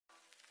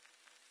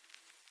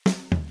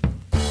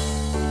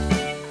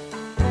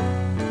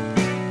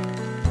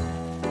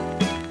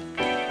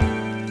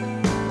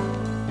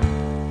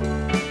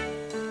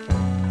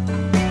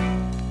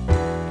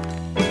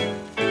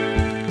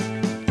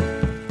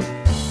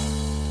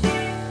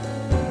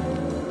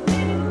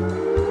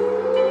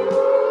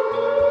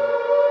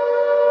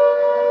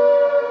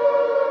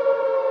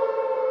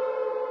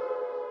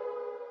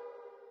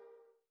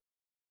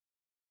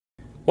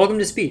Welcome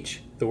to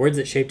Speech, the words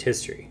that shaped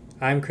history.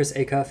 I'm Chris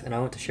Acuff, and I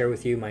want to share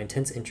with you my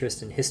intense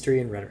interest in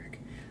history and rhetoric.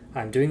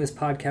 I'm doing this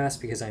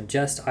podcast because I'm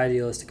just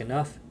idealistic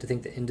enough to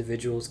think that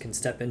individuals can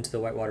step into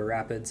the whitewater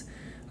rapids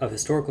of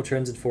historical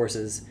trends and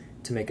forces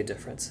to make a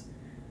difference.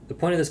 The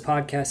point of this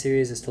podcast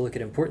series is to look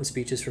at important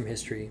speeches from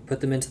history,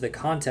 put them into the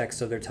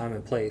context of their time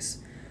and place,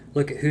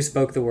 look at who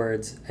spoke the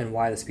words, and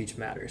why the speech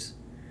matters.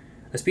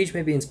 A speech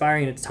may be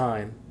inspiring at its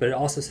time, but it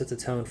also sets a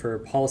tone for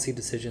policy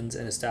decisions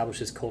and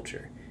establishes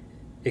culture.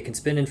 It can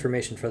spin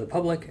information for the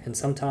public, and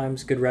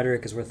sometimes good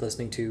rhetoric is worth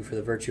listening to for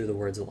the virtue of the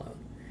words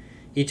alone.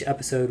 Each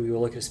episode we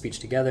will look at a speech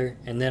together,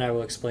 and then I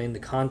will explain the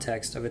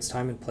context of its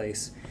time and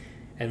place,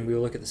 and we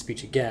will look at the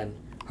speech again,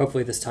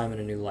 hopefully this time in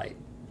a new light.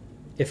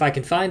 If I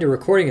can find a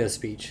recording of the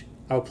speech,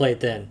 I will play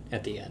it then,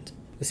 at the end.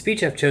 The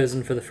speech I've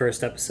chosen for the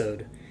first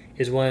episode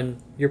is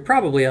one you're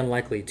probably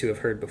unlikely to have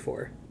heard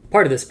before.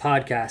 Part of this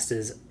podcast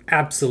is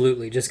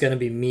absolutely just going to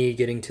be me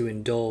getting to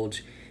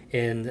indulge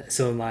in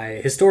some of my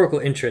historical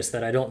interests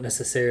that I don't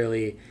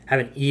necessarily have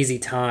an easy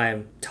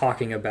time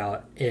talking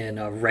about in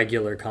a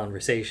regular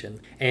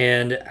conversation.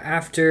 And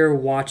after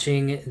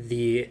watching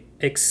the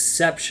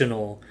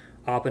exceptional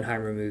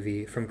Oppenheimer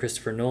movie from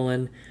Christopher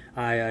Nolan,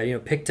 I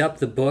picked up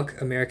the book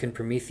American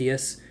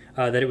Prometheus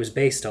that it was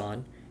based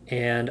on,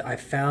 and I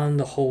found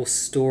the whole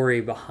story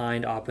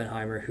behind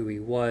Oppenheimer, who he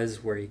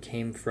was, where he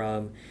came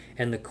from,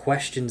 and the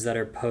questions that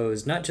are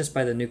posed, not just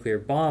by the nuclear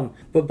bomb,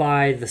 but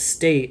by the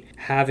state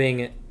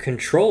having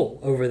control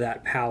over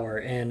that power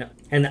and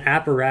the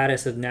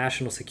apparatus of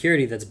national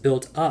security that's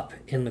built up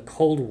in the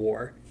Cold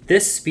War.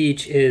 This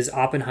speech is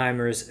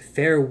Oppenheimer's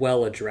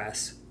farewell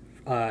address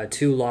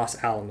to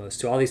Los Alamos,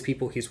 to all these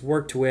people he's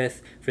worked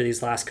with for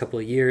these last couple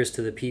of years,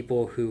 to the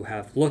people who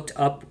have looked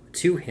up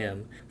to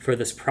him for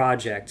this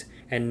project.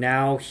 And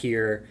now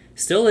here,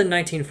 still in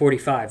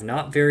 1945,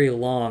 not very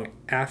long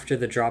after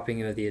the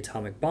dropping of the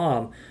atomic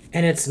bomb,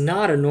 and it's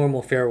not a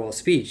normal farewell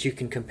speech. You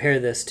can compare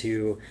this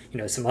to,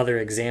 some other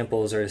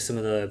examples or some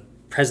of the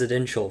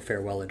presidential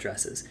farewell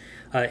addresses.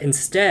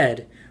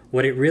 Instead,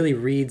 what it really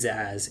reads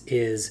as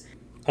is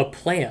a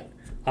plan.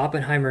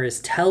 Oppenheimer is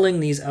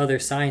telling these other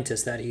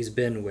scientists that he's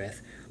been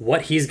with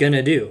what he's going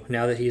to do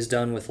now that he's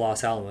done with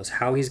Los Alamos,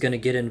 how he's going to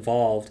get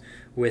involved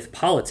with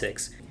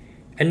politics.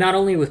 And not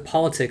only with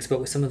politics, but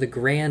with some of the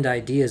grand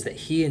ideas that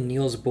he and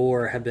Niels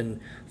Bohr have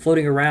been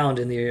floating around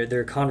in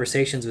their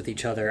conversations with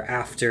each other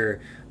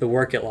after the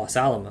work at Los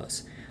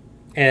Alamos.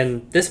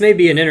 And this may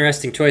be an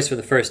interesting choice for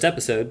the first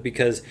episode,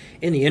 because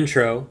in the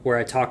intro, where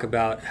I talk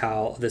about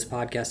how this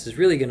podcast is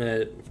really going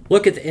to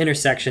look at the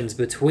intersections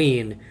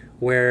between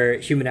where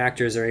human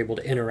actors are able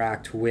to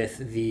interact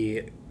with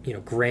the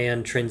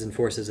grand trends and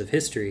forces of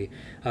history,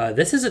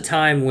 this is a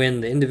time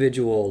when the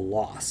individual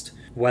lost.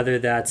 Whether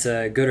that's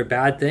a good or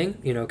bad thing,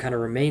 kind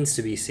of remains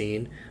to be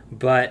seen.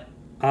 But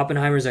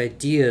Oppenheimer's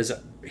ideas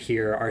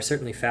here are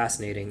certainly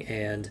fascinating,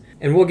 and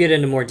we'll get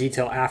into more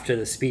detail after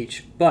the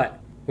speech. But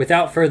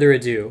without further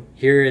ado,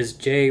 here is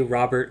J.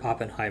 Robert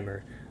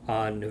Oppenheimer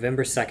on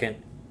November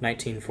 2nd,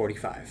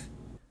 1945.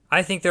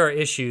 I think there are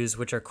issues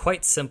which are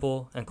quite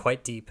simple and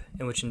quite deep,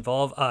 and which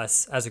involve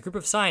us as a group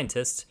of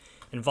scientists,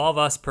 involve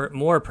us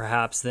more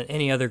perhaps than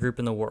any other group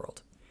in the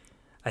world.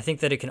 I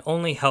think that it can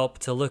only help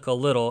to look a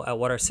little at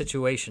what our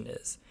situation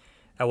is,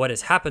 at what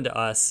has happened to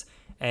us,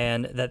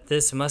 and that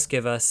this must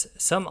give us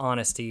some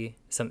honesty,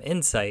 some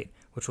insight,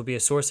 which will be a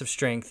source of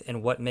strength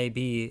in what may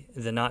be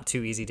the not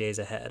too easy days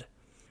ahead.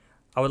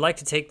 I would like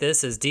to take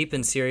this as deep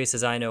and serious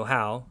as I know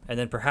how, and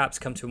then perhaps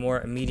come to more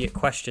immediate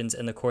questions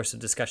in the course of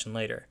discussion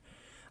later.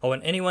 I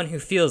want anyone who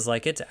feels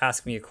like it to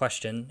ask me a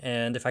question,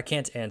 and if I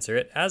can't answer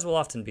it, as will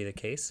often be the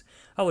case,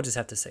 I will just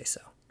have to say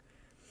so.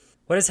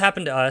 What has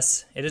happened to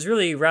us, it is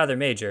really rather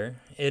major.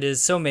 It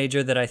is so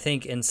major that I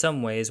think in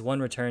some ways one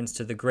returns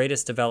to the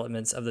greatest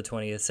developments of the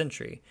 20th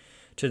century,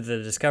 to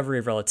the discovery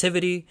of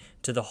relativity,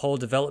 to the whole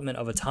development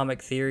of atomic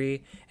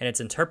theory, and its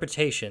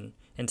interpretation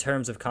in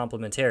terms of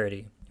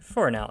complementarity,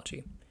 for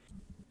analogy.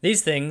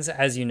 These things,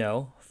 as you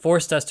know,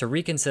 forced us to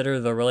reconsider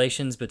the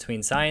relations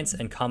between science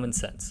and common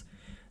sense.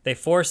 They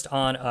forced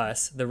on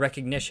us the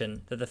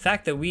recognition that the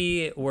fact that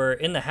we were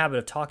in the habit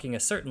of talking a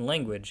certain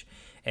language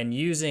and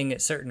using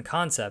certain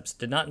concepts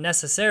did not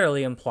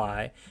necessarily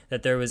imply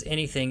that there was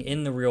anything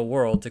in the real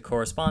world to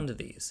correspond to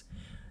these.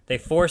 They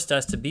forced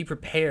us to be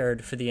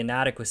prepared for the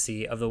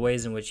inadequacy of the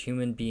ways in which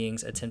human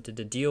beings attempted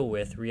to deal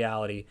with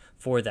reality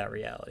for that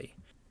reality.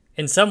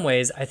 In some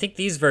ways, I think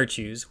these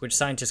virtues, which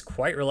scientists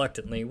quite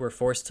reluctantly were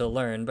forced to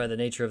learn by the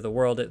nature of the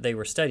world that they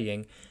were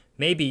studying,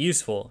 may be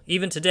useful,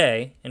 even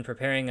today, in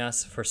preparing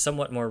us for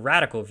somewhat more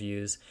radical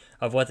views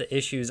of what the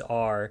issues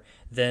are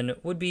than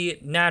would be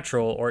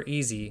natural or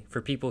easy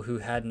for people who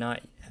had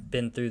not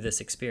been through this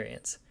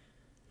experience.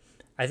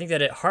 I think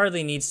that it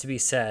hardly needs to be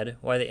said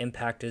why the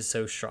impact is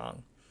so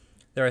strong.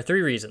 There are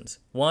three reasons.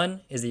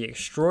 One is the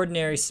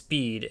extraordinary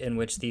speed in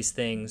which these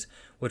things,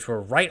 which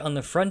were right on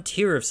the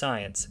frontier of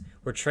science,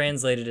 were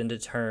translated into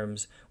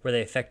terms where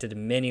they affected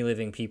many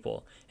living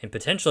people, and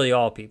potentially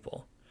all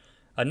people.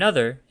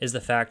 Another is the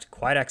fact,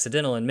 quite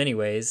accidental in many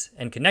ways,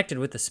 and connected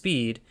with the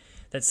speed,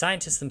 that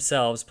scientists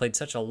themselves played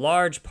such a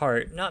large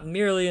part not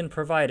merely in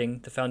providing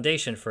the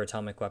foundation for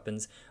atomic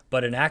weapons,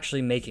 but in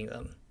actually making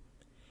them.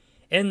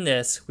 In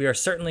this, we are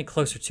certainly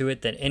closer to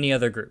it than any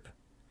other group.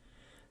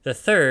 The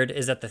third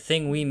is that the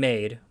thing we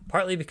made,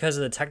 partly because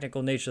of the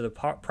technical nature of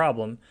the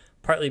problem,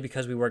 partly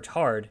because we worked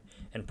hard,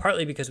 and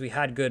partly because we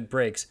had good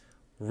breaks,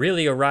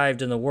 really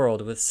arrived in the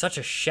world with such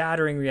a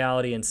shattering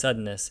reality and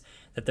suddenness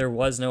that there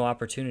was no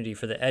opportunity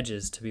for the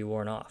edges to be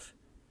worn off.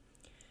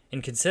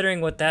 In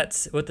considering what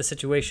the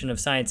situation of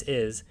science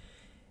is,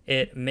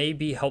 it may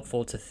be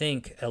helpful to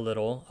think a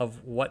little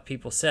of what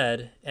people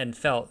said and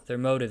felt their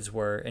motives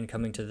were in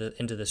coming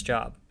into this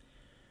job.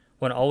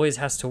 One always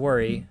has to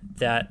worry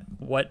that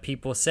what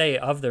people say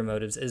of their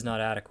motives is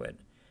not adequate.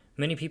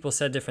 Many people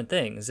said different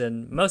things,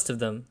 and most of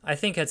them, I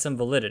think, had some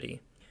validity.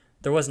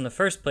 There was in the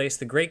first place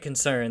the great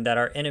concern that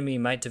our enemy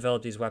might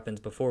develop these weapons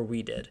before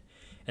we did,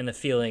 and the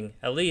feeling,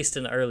 at least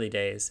in the early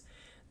days,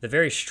 the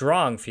very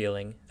strong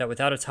feeling that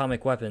without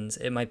atomic weapons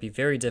it might be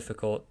very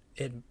difficult,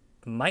 it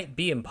might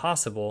be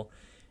impossible,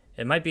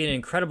 it might be an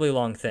incredibly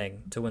long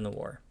thing to win the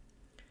war.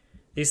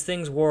 These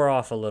things wore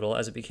off a little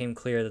as it became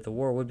clear that the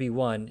war would be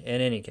won in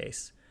any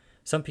case.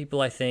 Some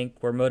people, I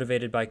think, were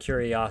motivated by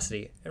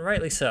curiosity, and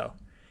rightly so,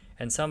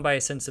 and some by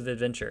a sense of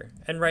adventure,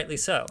 and rightly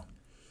so.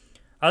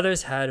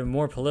 Others had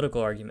more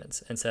political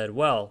arguments and said,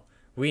 well,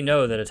 we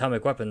know that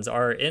atomic weapons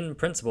are in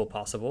principle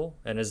possible,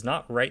 and it is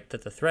not right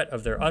that the threat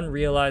of their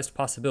unrealized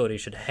possibility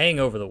should hang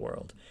over the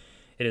world.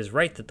 It is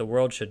right that the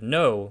world should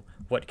know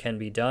what can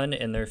be done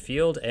in their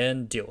field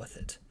and deal with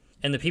it.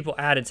 And the people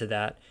added to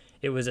that,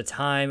 it was a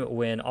time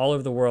when all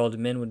over the world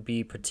men would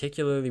be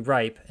particularly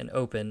ripe and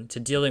open to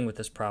dealing with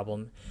this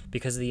problem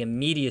because of the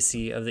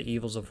immediacy of the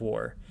evils of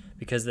war,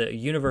 because the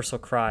universal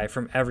cry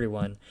from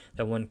everyone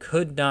that one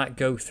could not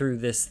go through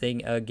this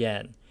thing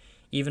again,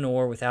 even a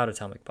war without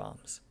atomic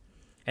bombs.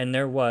 And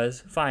there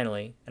was,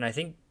 finally, and I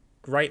think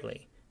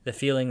rightly, the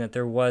feeling that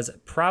there was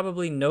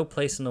probably no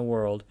place in the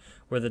world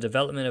where the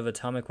development of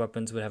atomic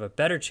weapons would have a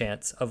better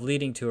chance of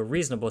leading to a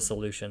reasonable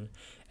solution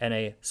and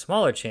a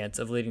smaller chance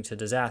of leading to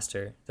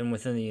disaster than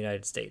within the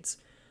United States.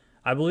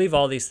 I believe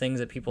all these things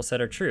that people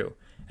said are true,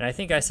 and I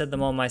think I said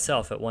them all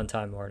myself at one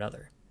time or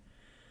another.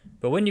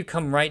 But when you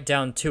come right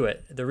down to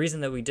it, the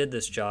reason that we did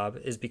this job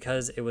is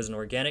because it was an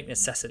organic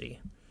necessity.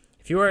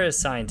 If you are a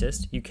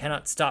scientist, you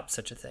cannot stop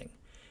such a thing.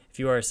 If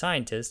you are a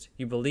scientist,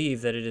 you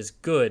believe that it is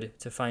good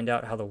to find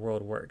out how the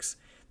world works,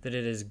 that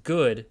it is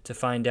good to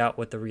find out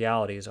what the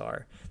realities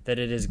are, that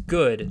it is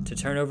good to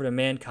turn over to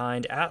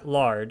mankind at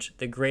large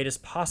the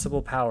greatest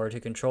possible power to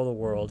control the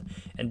world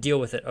and deal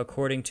with it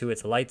according to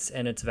its lights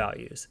and its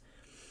values.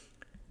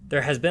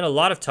 There has been a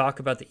lot of talk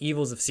about the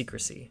evils of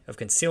secrecy, of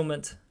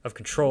concealment, of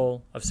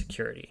control, of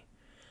security.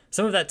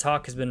 Some of that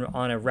talk has been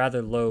on a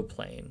rather low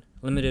plane,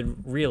 limited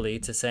really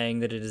to saying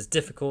that it is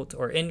difficult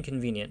or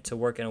inconvenient to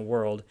work in a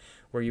world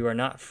where you are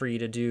not free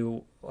to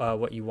do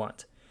what you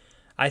want.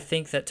 I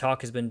think that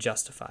talk has been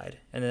justified,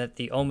 and that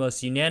the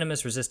almost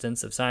unanimous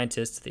resistance of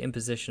scientists to the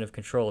imposition of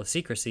control of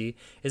secrecy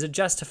is a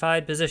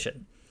justified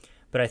position.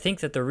 But I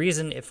think that the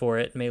reason for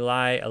it may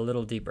lie a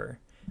little deeper.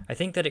 I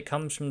think that it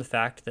comes from the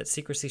fact that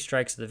secrecy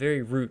strikes at the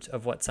very root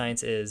of what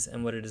science is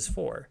and what it is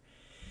for.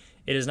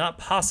 It is not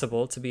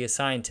possible to be a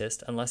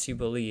scientist unless you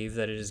believe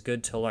that it is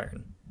good to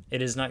learn.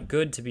 It is not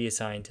good to be a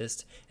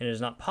scientist, and it is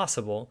not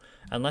possible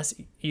unless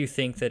you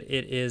think that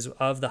it is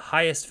of the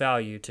highest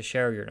value to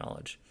share your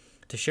knowledge,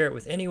 to share it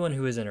with anyone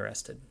who is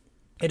interested.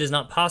 It is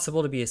not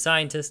possible to be a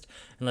scientist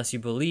unless you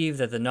believe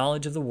that the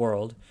knowledge of the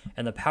world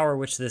and the power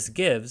which this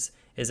gives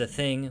is a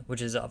thing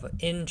which is of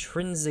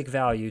intrinsic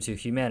value to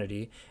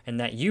humanity, and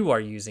that you are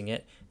using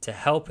it to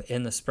help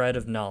in the spread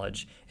of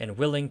knowledge and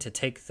willing to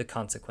take the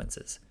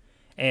consequences.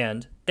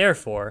 And,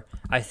 therefore,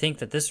 I think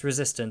that this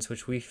resistance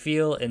which we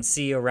feel and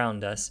see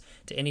around us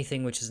to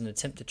anything which is an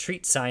attempt to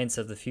treat science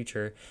of the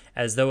future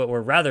as though it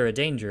were rather a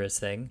dangerous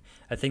thing,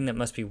 a thing that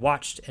must be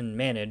watched and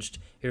managed,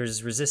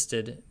 is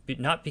resisted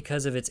not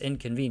because of its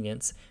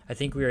inconvenience. I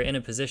think we are in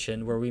a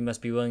position where we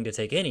must be willing to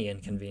take any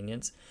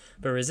inconvenience,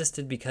 but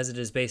resisted because it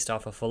is based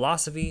off a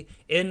philosophy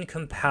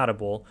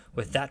incompatible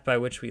with that by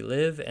which we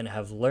live and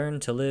have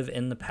learned to live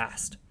in the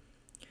past.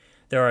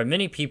 There are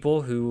many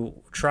people who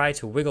try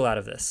to wiggle out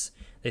of this.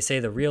 They say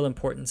the real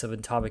importance of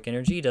atomic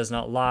energy does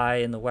not lie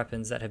in the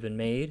weapons that have been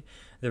made.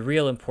 The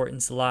real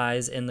importance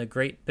lies in the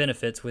great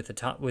benefits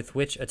with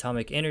which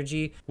atomic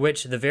energy,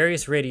 which the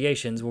various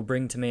radiations will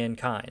bring to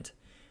mankind.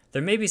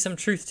 There may be some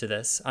truth to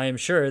this. I am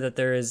sure that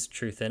there is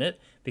truth in it,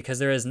 because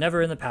there has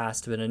never in the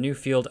past been a new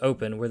field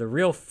open where the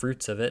real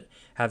fruits of it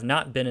have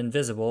not been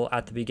invisible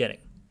at the beginning.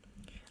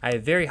 I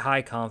have very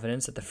high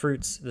confidence that the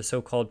fruits, the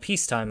so-called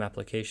peacetime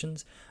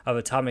applications of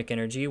atomic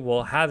energy,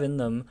 will have in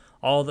them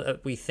all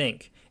that we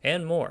think,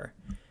 and more.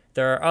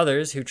 There are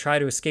others who try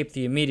to escape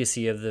the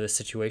immediacy of the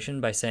situation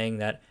by saying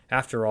that,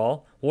 after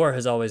all, war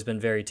has always been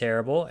very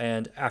terrible,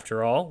 and,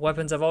 after all,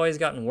 weapons have always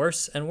gotten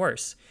worse and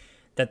worse.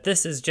 That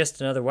this is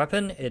just another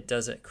weapon, it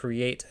doesn't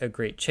create a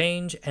great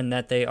change, and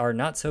that they are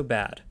not so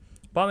bad.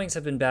 Bombings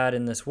have been bad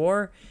in this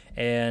war,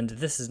 and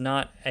this is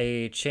not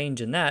a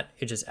change in that.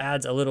 It just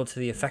adds a little to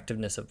the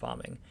effectiveness of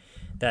bombing,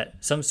 that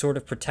some sort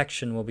of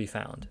protection will be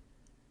found.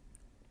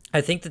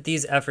 I think that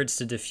these efforts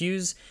to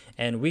diffuse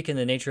and weaken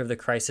the nature of the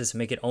crisis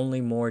make it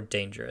only more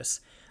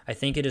dangerous. I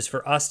think it is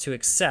for us to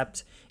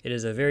accept it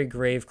is a very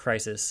grave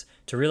crisis,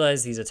 to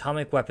realize these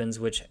atomic weapons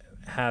which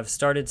have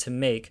started to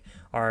make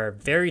are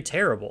very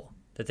terrible,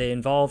 that they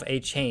involve a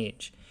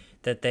change,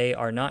 that they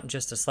are not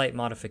just a slight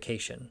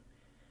modification.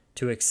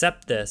 To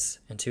accept this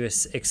and to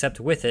accept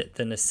with it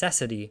the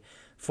necessity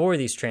for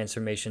these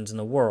transformations in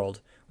the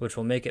world, which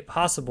will make it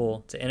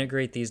possible to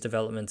integrate these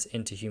developments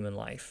into human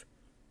life.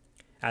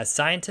 As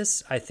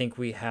scientists, I think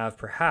we have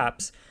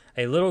perhaps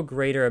a little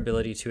greater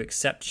ability to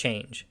accept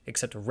change,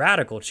 accept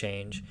radical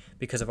change,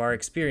 because of our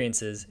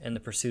experiences in the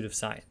pursuit of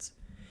science.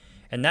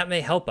 And that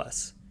may help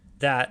us,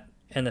 that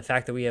and the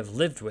fact that we have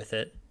lived with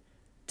it,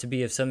 to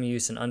be of some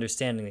use in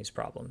understanding these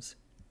problems.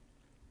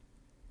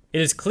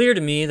 It is clear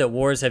to me that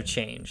wars have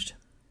changed.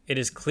 It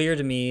is clear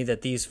to me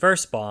that these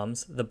first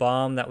bombs, the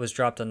bomb that was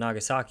dropped on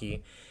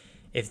Nagasaki,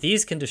 if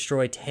these can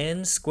destroy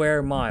 10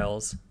 square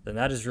miles, then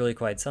that is really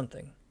quite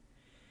something.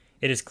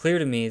 It is clear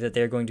to me that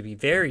they are going to be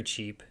very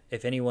cheap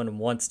if anyone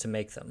wants to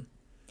make them.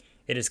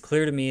 It is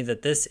clear to me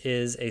that this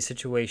is a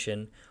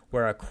situation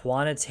where a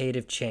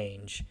quantitative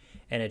change,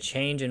 and a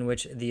change in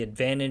which the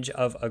advantage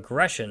of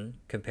aggression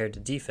compared to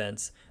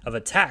defense, of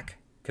attack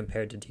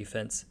compared to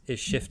defense, is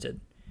shifted.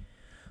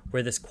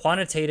 Where this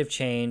quantitative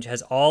change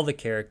has all the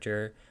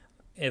character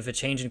of a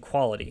change in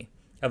quality,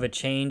 of a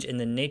change in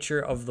the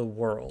nature of the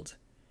world.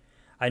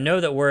 I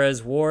know that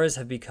whereas wars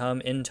have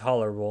become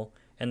intolerable,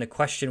 and the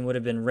question would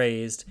have been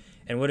raised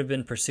and would have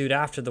been pursued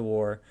after the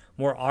war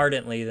more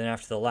ardently than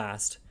after the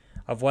last,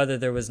 of whether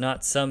there was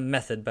not some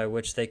method by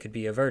which they could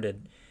be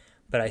averted.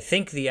 But I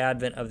think the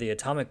advent of the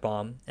atomic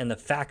bomb and the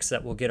facts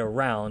that will get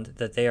around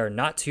that they are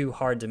not too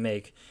hard to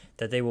make,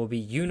 that they will be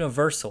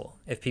universal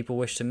if people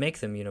wish to make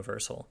them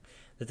universal,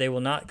 that they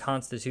will not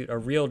constitute a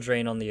real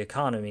drain on the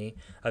economy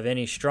of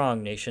any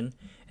strong nation,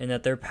 and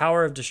that their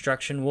power of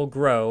destruction will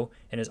grow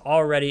and is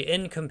already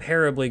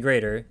incomparably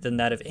greater than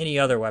that of any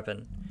other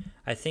weapon.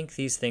 I think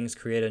these things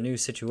create a new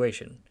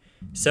situation,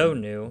 so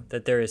new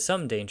that there is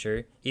some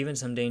danger, even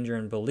some danger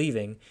in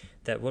believing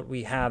that what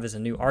we have is a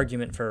new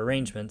argument for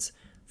arrangements,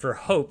 for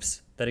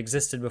hopes that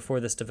existed before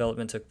this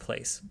development took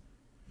place.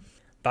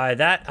 By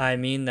that, I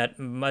mean that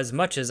as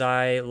much as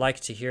I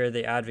like to hear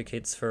the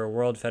advocates for a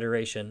World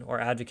Federation or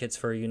advocates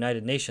for a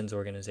United Nations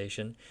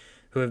organization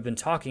who have been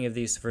talking of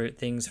these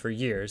things for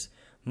years,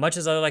 much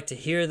as I like to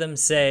hear them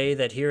say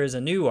that here is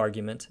a new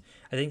argument,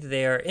 I think that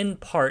they are in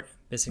part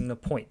missing the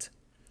point.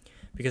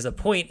 Because the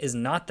point is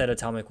not that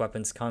atomic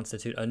weapons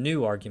constitute a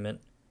new argument.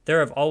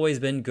 There have always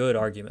been good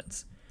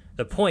arguments.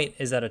 The point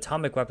is that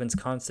atomic weapons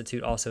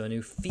constitute also a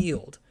new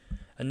field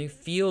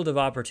of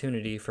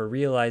opportunity for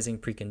realizing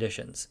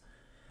preconditions.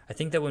 I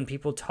think that when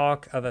people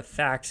talk of a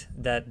fact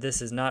that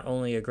this is not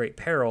only a great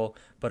peril,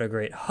 but a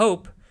great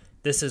hope,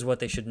 this is what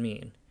they should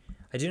mean.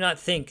 I do not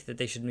think that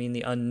they should mean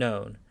the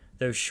unknown,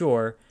 though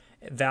sure,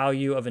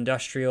 value of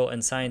industrial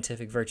and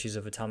scientific virtues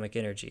of atomic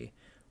energy.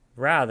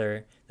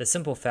 Rather, the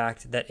simple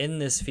fact that in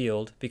this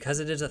field,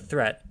 because it is a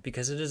threat,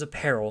 because it is a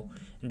peril,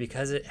 and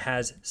because it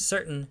has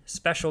certain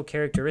special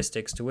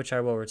characteristics to which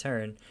I will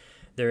return,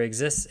 there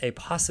exists a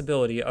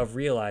possibility of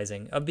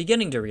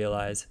beginning to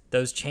realize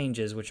those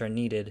changes which are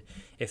needed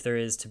if there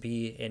is to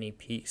be any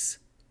peace.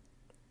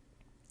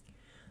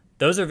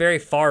 Those are very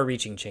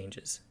far-reaching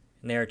changes,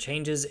 and they are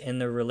changes in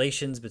the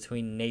relations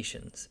between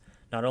nations,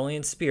 not only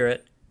in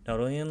spirit, not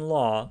only in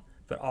law,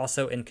 but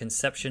also in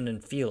conception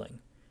and feeling.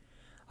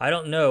 I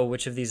don't know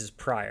which of these is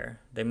prior.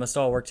 They must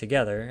all work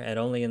together, and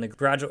only in the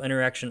gradual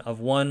interaction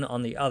of one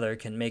on the other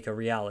can make a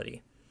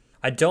reality.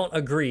 I don't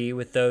agree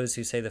with those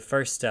who say the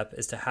first step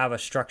is to have a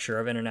structure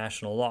of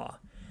international law.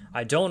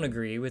 I don't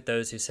agree with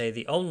those who say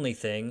the only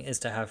thing is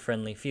to have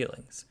friendly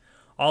feelings.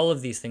 All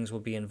of these things will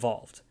be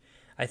involved.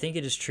 I think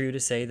it is true to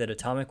say that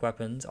atomic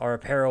weapons are a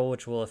peril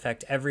which will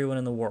affect everyone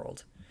in the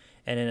world,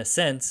 and in a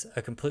sense,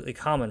 a completely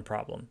common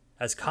problem,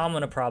 as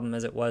common a problem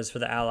as it was for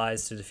the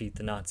Allies to defeat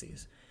the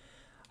Nazis.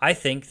 I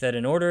think that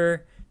in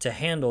order to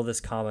handle this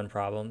common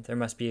problem, there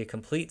must be a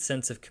complete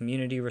sense of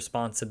community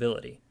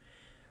responsibility.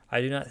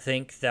 I do not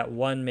think that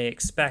one may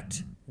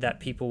expect that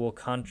people will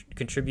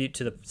contribute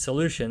to the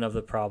solution of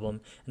the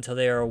problem until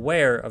they are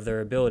aware of their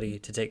ability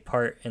to take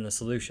part in the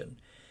solution.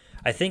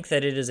 I think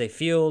that it is a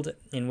field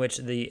in which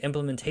the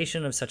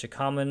implementation of such a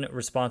common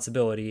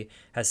responsibility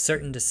has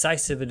certain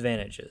decisive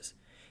advantages.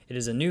 It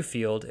is a new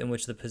field in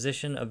which the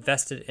position of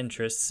vested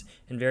interests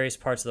in various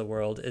parts of the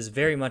world is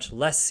very much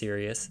less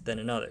serious than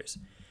in others.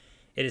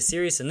 It is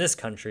serious in this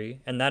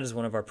country, and that is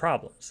one of our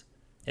problems.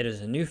 It is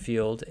a new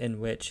field in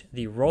which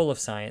the role of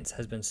science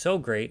has been so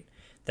great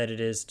that it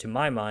is, to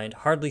my mind,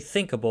 hardly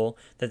thinkable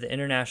that the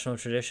international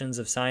traditions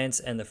of science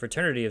and the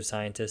fraternity of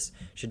scientists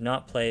should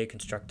not play a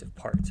constructive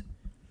part.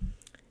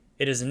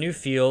 It is a new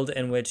field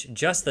in which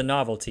just the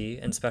novelty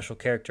and special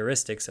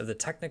characteristics of the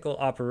technical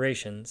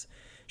operations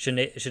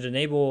should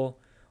enable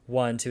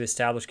one to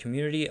establish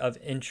community of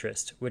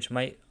interest, which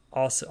might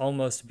also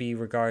almost be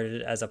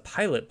regarded as a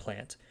pilot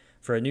plant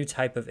for a new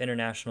type of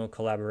international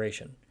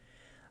collaboration.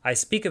 I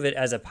speak of it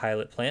as a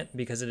pilot plant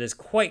because it is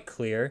quite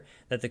clear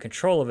that the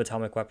control of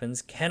atomic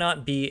weapons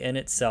cannot be in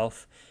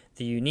itself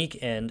the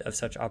unique end of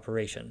such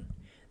operation.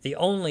 The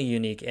only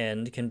unique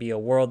end can be a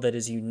world that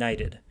is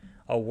united,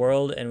 a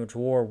world in which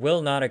war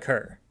will not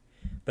occur.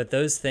 But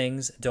those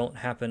things don't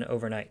happen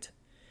overnight.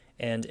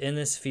 And in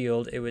this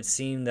field, it would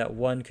seem that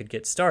one could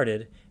get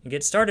started, and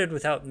get started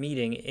without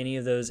meeting any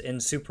of those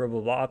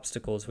insuperable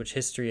obstacles which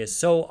history has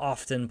so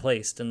often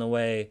placed in the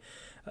way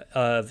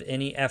of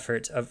any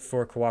effort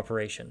for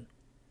cooperation.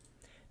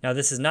 Now,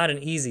 this is not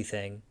an easy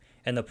thing,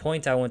 and the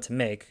point I want to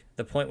make,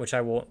 the point which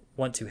I will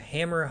want to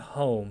hammer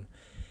home,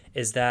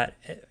 is that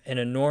an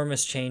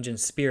enormous change in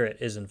spirit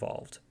is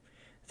involved.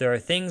 There are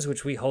things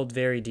which we hold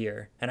very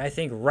dear, and I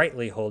think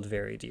rightly hold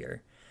very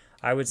dear.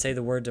 I would say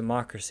the word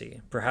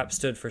democracy perhaps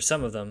stood for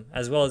some of them,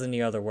 as well as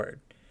any other word.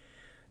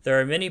 There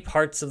are many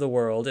parts of the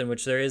world in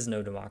which there is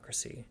no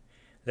democracy.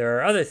 There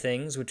are other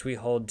things which we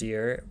hold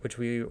dear, which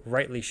we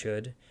rightly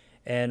should,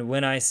 and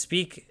when I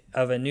speak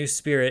of a new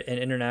spirit in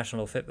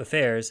international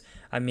affairs,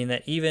 I mean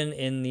that even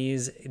in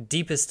these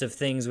deepest of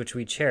things which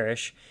we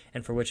cherish,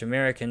 and for which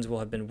Americans will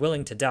have been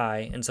willing to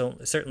die, and so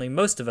certainly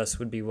most of us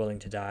would be willing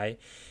to die,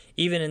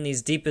 even in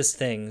these deepest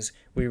things,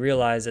 we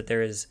realize that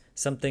there is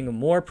something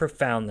more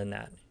profound than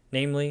that,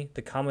 namely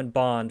the common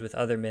bond with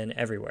other men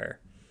everywhere.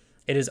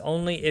 It is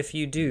only if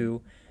you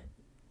do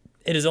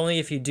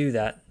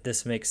that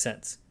this makes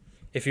sense.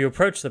 If you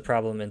approach the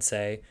problem and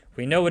say,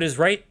 "We know what is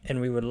right, and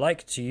we would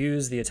like to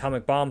use the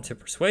atomic bomb to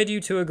persuade you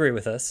to agree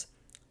with us,"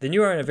 then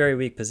you are in a very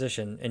weak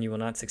position, and you will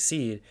not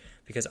succeed,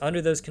 because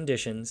under those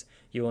conditions,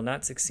 you will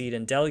not succeed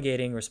in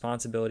delegating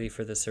responsibility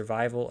for the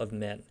survival of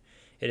men.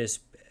 It is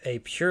a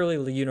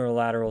purely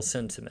unilateral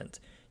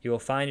sentiment. You will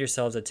find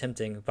yourselves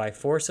attempting, by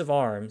force of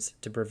arms,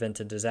 to prevent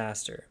a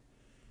disaster.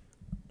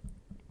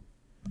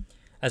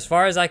 As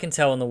far as I can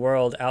tell in the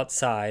world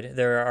outside,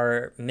 there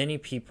are many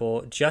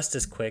people just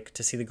as quick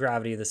to see the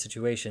gravity of the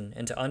situation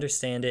and to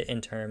understand it in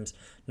terms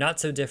not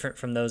so different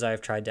from those I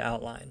have tried to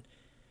outline.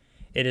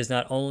 It is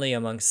not only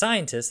among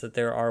scientists that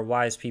there are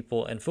wise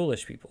people and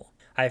foolish people.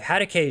 I have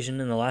had occasion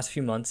in the last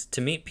few months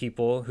to meet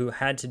people who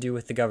had to do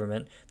with the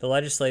government, the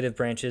legislative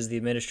branches, the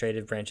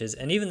administrative branches,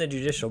 and even the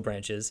judicial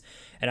branches,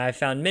 and I have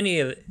found many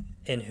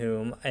in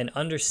whom an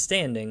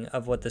understanding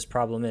of what this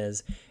problem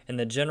is and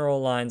the general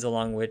lines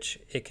along which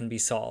it can be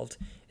solved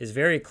is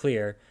very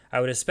clear. I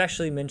would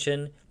especially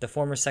mention the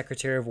former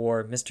Secretary of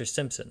War, Mr.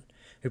 Simpson,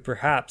 who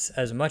perhaps,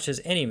 as much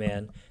as any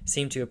man,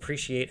 seemed to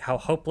appreciate how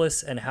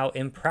hopeless and how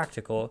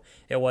impractical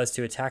it was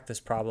to attack this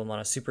problem on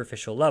a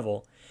superficial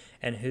level,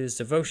 and whose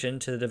devotion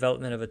to the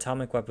development of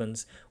atomic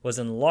weapons was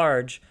in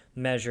large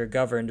measure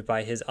governed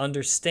by his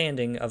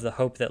understanding of the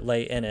hope that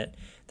lay in it,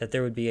 that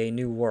there would be a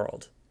new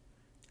world.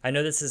 I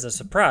know this is a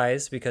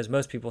surprise because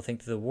most people think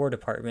that the War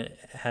Department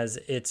has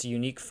its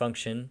unique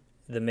function,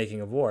 the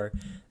making of war.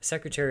 The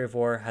Secretary of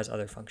War has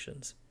other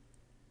functions.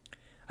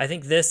 I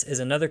think this is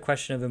another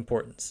question of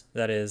importance,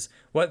 that is,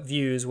 what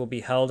views will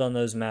be held on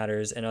those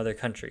matters in other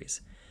countries.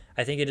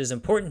 I think it is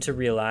important to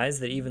realize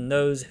that even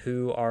those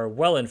who are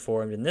well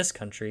informed in this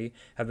country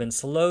have been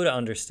slow to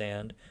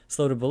understand,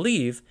 slow to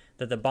believe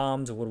that the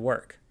bombs would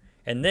work,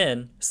 and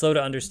then slow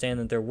to understand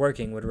that their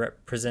working would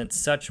represent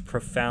such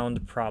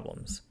profound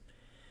problems.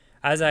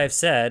 As I have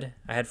said,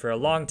 I had for a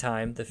long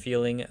time the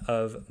feeling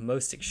of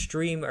most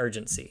extreme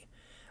urgency.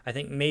 I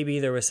think maybe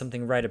there was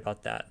something right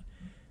about that.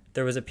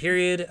 There was a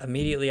period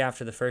immediately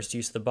after the first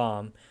use of the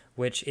bomb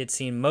which it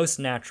seemed most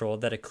natural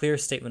that a clear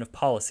statement of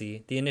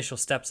policy, the initial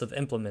steps of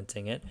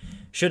implementing it,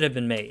 should have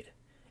been made,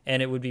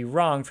 and it would be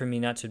wrong for me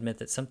not to admit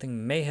that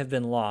something may have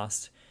been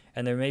lost,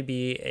 and there may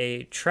be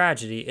a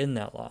tragedy in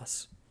that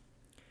loss.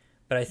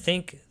 But I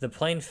think the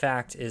plain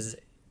fact is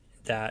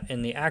that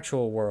in the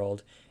actual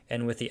world,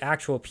 and with the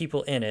actual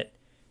people in it,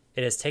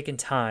 it has taken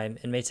time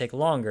and may take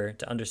longer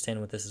to understand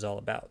what this is all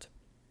about.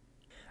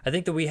 I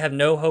think that we have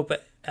no hope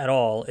at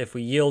all if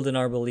we yield in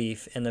our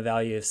belief in the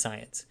value of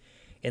science,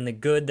 in the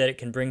good that it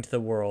can bring to the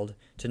world,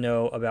 to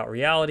know about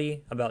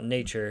reality, about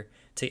nature,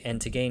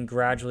 and to gain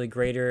gradually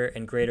greater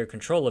and greater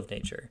control of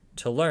nature,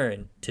 to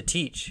learn, to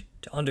teach,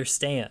 to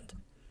understand.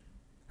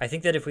 I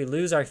think that if we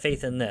lose our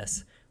faith in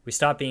this, we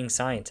stop being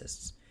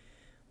scientists.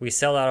 We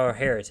sell out our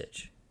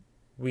heritage.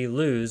 We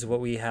lose what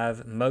we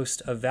have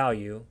most of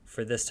value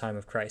for this time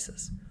of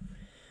crisis.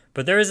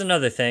 But there is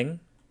another thing.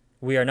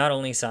 We are not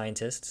only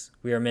scientists,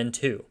 we are men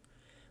too.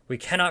 We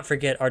cannot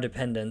forget our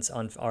dependence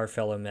on our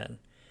fellow men.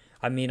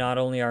 I mean not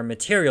only our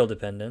material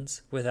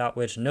dependence, without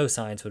which no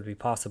science would be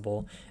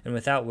possible, and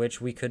without which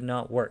we could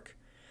not work.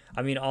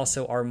 I mean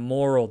also our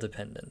moral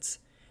dependence,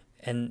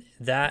 and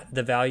that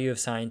the value of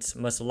science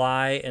must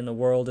lie in the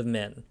world of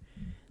men,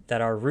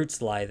 that our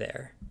roots lie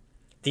there.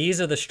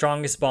 These are the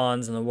strongest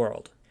bonds in the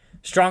world,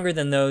 stronger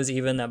than those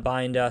even that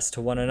bind us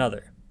to one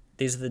another.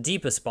 These are the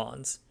deepest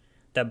bonds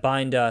that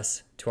bind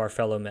us to our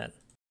fellow men.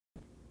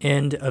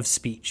 End of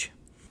speech.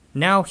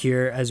 Now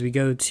here, as we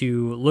go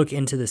to look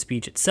into the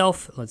speech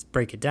itself, let's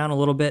break it down a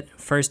little bit.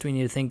 First, we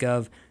need to think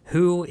of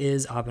who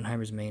is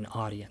Oppenheimer's main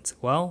audience.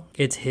 Well,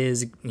 it's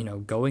his,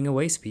 going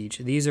away speech.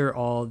 These are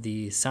all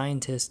the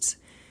scientists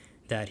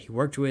that he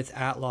worked with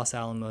at Los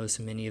Alamos.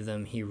 Many of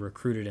them he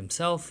recruited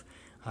himself.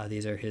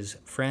 These are his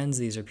friends.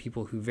 These are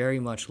people who very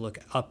much look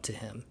up to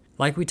him.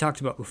 Like we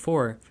talked about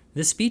before,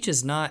 this speech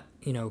is not,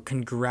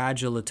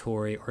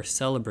 congratulatory or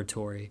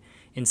celebratory.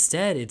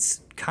 Instead,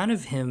 it's kind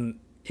of him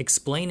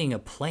explaining a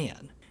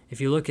plan. If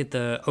you look at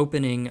the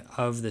opening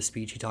of the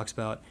speech, he talks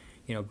about,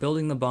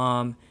 building the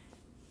bomb,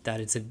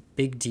 that it's a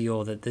big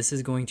deal, that this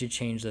is going to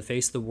change the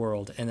face of the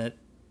world, and that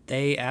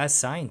they, as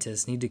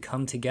scientists, need to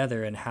come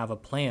together and have a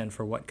plan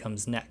for what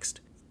comes next.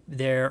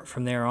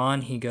 From there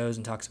on, he goes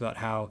and talks about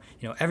how,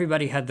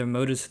 everybody had their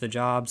motives for the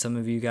job. Some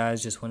of you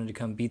guys just wanted to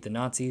come beat the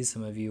Nazis.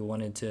 Some of you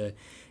wanted to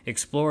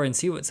explore and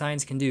see what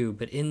science can do.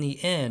 But in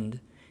the end,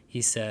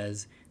 he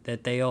says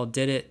that they all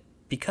did it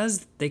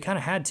because they kind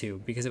of had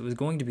to, because it was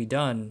going to be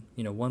done,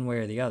 one way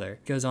or the other.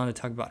 He goes on to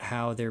talk about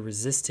how they're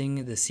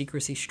resisting the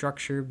secrecy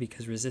structure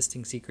because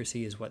resisting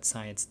secrecy is what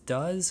science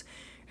does.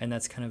 And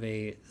that's kind of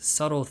a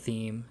subtle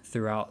theme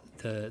throughout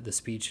the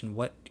speech and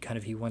what kind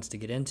of he wants to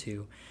get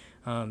into.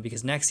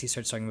 Because next he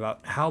starts talking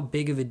about how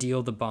big of a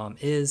deal the bomb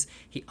is.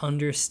 He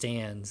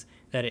understands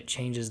that it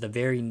changes the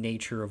very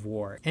nature of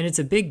war. And it's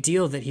a big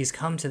deal that he's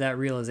come to that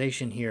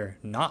realization here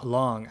not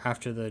long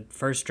after the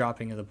first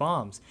dropping of the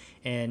bombs.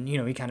 And,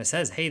 he kind of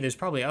says, hey, there's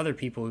probably other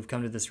people who've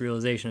come to this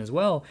realization as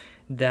well,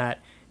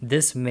 that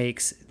this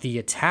makes the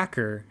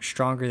attacker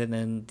stronger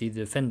than the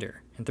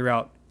defender. And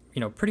throughout,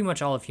 pretty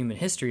much all of human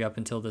history up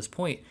until this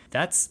point,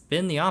 that's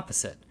been the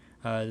opposite.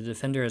 The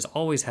defender has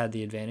always had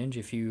the advantage.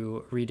 If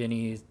you read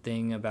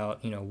anything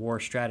about,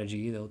 war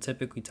strategy, they'll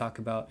typically talk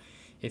about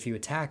if you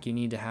attack, you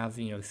need to have,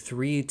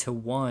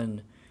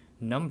 3-1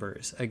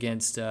 numbers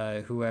against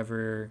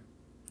whoever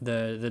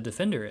the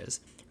defender is.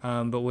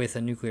 But with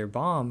a nuclear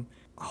bomb,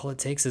 all it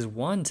takes is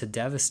one to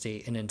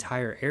devastate an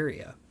entire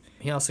area.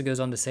 He also goes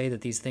on to say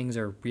that these things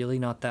are really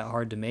not that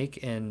hard to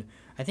make. And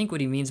I think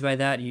what he means by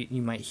that,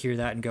 you might hear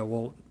that and go,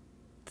 well,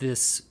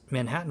 this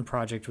Manhattan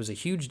Project was a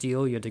huge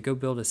deal. You had to go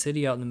build a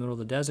city out in the middle of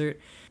the desert.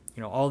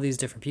 All these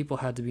different people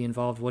had to be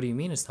involved. What do you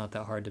mean it's not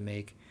that hard to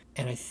make?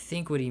 And I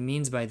think what he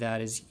means by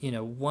that is,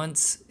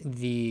 once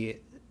the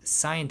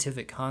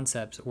scientific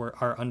concepts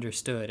are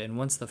understood and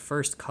once the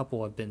first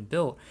couple have been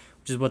built,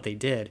 which is what they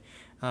did,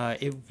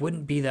 it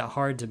wouldn't be that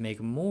hard to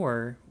make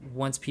more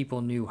once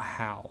people knew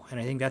how. And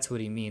I think that's what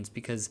he means,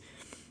 because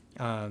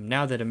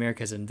now that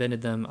America has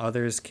invented them,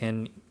 others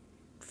can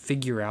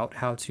figure out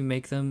how to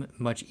make them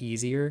much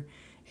easier,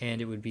 and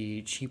it would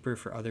be cheaper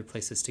for other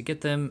places to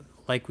get them,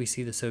 like we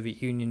see the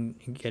Soviet Union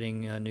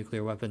getting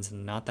nuclear weapons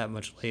and not that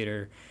much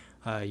later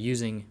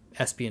using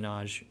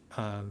espionage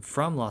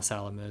from Los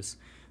Alamos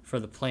for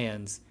the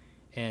plans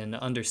and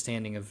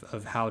understanding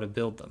of how to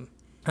build them.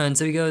 And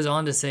so he goes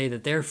on to say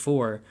that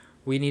therefore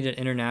we need an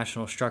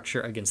international structure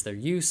against their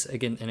use,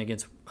 and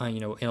against,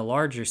 in a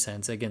larger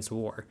sense, against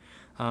war.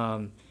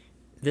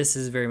 This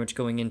is very much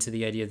going into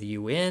the idea of the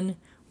UN,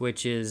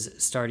 which is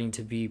starting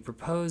to be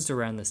proposed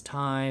around this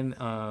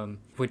time,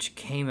 which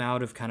came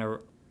out of kind of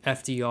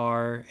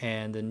FDR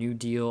and the New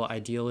Deal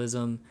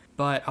idealism.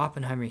 But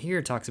Oppenheimer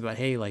here talks about,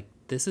 hey,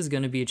 this is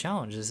going to be a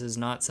challenge. This is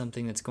not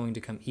something that's going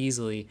to come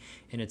easily,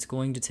 and it's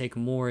going to take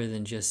more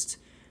than just,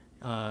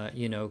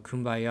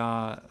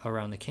 kumbaya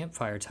around the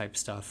campfire type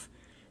stuff.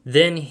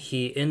 Then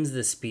he ends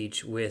the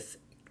speech with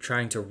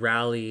trying to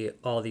rally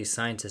all these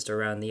scientists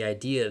around the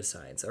idea of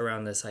science,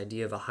 around this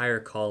idea of a higher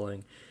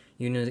calling,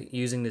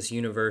 using this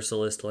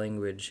universalist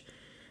language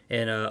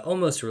in a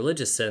almost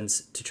religious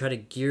sense to try to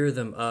gear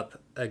them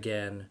up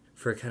again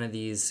for kind of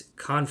these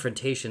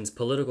confrontations,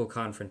 political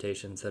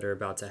confrontations that are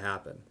about to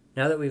happen.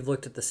 Now that we've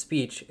looked at the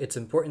speech, it's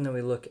important that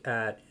we look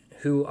at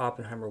who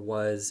Oppenheimer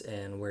was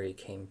and where he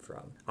came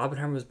from.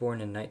 Oppenheimer was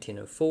born in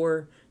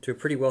 1904 to a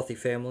pretty wealthy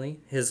family.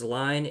 His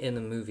line in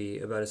the movie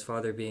about his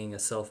father being a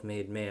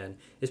self-made man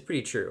is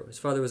pretty true. His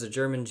father was a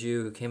German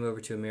Jew who came over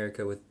to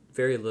America with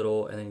very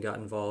little and then got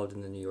involved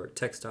in the New York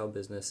textile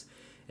business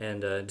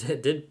and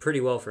did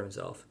pretty well for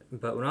himself.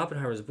 But when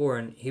Oppenheimer was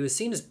born, he was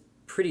seen as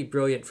pretty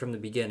brilliant from the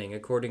beginning,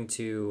 according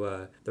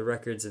to the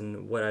records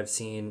and what I've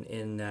seen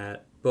in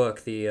that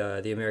book, the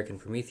American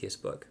Prometheus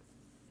book.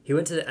 He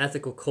went to the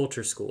Ethical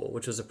Culture School,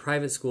 which was a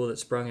private school that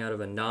sprung out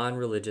of a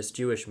non-religious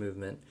Jewish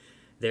movement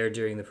there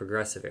during the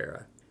Progressive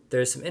Era.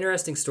 There's some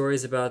interesting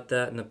stories about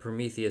that in the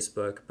Prometheus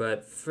book,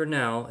 but for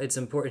now, it's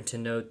important to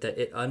note that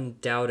it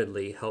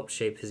undoubtedly helped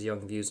shape his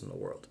young views on the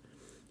world.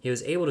 He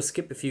was able to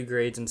skip a few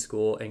grades in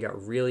school and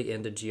got really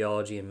into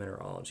geology and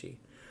mineralogy.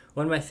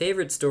 One of my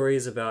favorite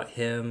stories about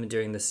him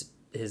during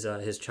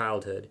his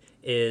childhood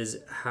is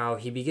how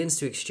he begins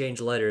to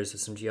exchange letters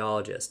with some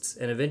geologists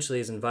and eventually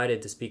is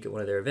invited to speak at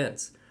one of their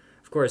events.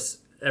 Of course,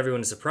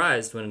 everyone is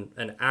surprised when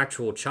an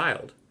actual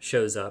child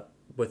shows up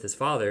with his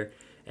father,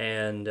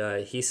 and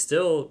he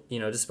still,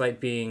 despite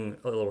being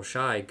a little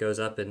shy, goes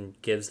up and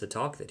gives the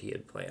talk that he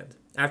had planned.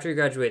 After he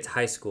graduates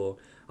high school,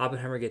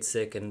 Oppenheimer gets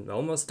sick and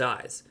almost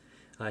dies.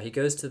 He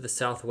goes to the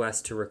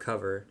Southwest to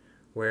recover,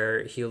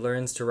 where he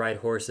learns to ride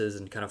horses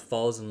and kind of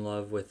falls in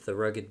love with the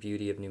rugged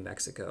beauty of New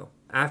Mexico.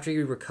 After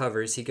he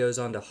recovers, he goes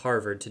on to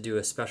Harvard to do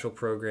a special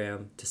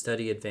program to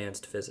study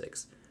advanced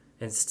physics.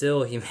 And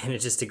still, he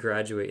manages to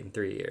graduate in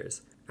 3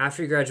 years.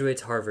 After he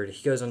graduates Harvard,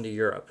 he goes on to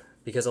Europe,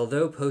 because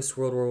although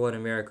post-World War I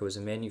America was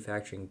a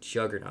manufacturing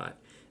juggernaut,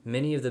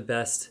 many of the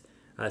best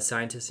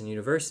scientists and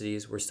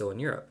universities were still in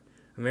Europe.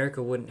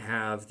 America wouldn't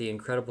have the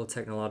incredible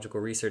technological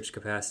research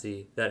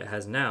capacity that it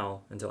has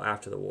now until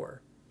after the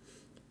war.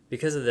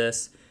 Because of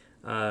this,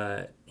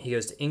 he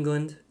goes to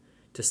England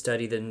to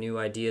study the new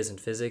ideas in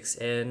physics,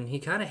 and he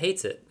kind of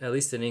hates it, at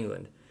least in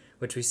England,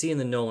 which we see in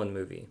the Nolan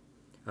movie.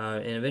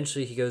 And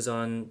eventually he moves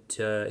on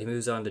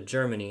to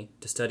Germany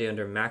to study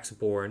under Max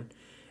Born,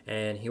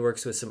 and he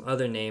works with some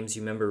other names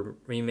you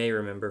may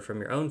remember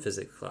from your own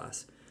physics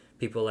class.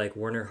 People like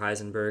Werner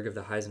Heisenberg of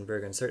the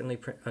Heisenberg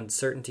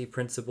Uncertainty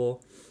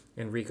Principle,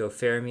 Enrico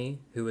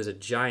Fermi, who was a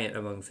giant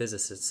among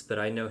physicists, but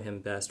I know him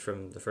best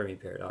from the Fermi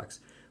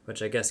Paradox,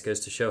 which I guess goes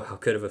to show how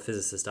good of a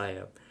physicist I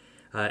am.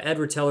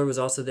 Edward Teller was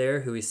also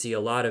there, who we see a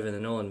lot of in the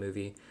Nolan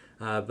movie,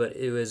 but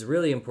it was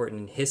really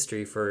important in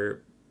history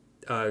for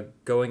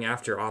going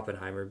after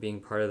Oppenheimer, being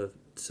part of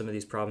some of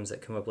these problems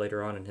that come up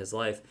later on in his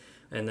life,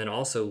 and then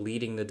also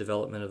leading the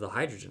development of the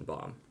hydrogen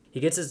bomb. He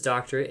gets his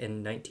doctorate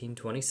in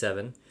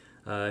 1927.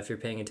 If you're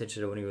paying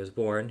attention to when he was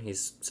born,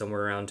 he's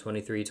somewhere around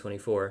 23,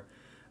 24,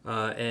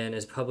 and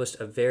has published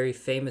a very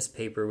famous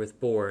paper with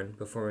Born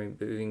before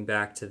moving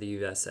back to the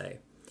USA.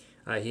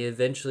 He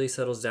eventually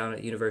settles down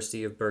at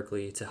University of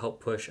Berkeley to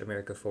help push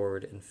America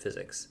forward in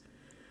physics.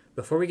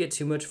 Before we get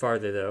too much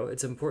farther, though,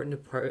 it's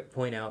important to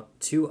point out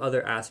two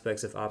other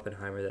aspects of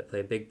Oppenheimer that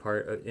play a big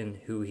part in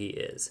who he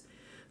is.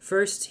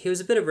 First, he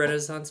was a bit of a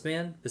Renaissance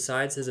man.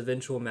 Besides his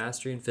eventual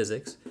mastery in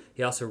physics,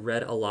 he also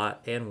read a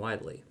lot and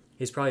widely.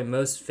 He's probably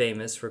most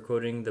famous for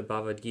quoting the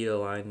Bhagavad Gita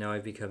line, "Now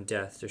I've become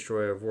death,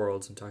 destroyer of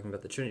worlds," and talking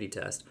about the Trinity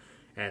test.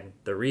 And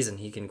the reason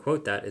he can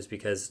quote that is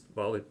because,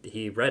 well,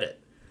 he read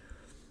it.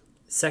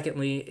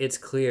 Secondly, it's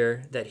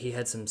clear that he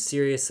had some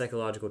serious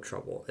psychological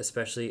trouble,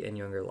 especially in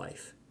younger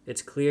life.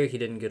 It's clear he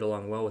didn't get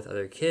along well with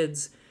other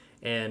kids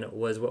and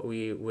was what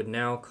we would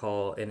now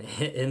call an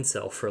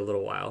incel for a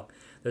little while.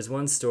 There's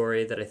one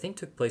story that I think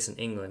took place in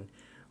England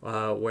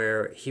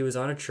where he was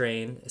on a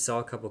train, saw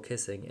a couple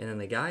kissing, and then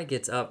the guy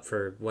gets up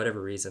for whatever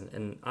reason,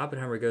 and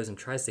Oppenheimer goes and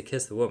tries to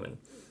kiss the woman,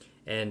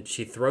 and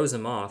she throws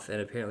him off,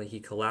 and apparently he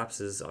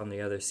collapses on the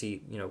other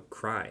seat,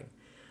 crying.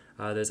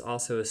 There's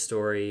also a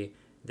story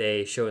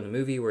they show in the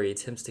movie where he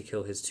attempts to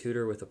kill his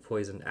tutor with a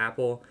poisoned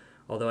apple,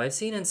 although I've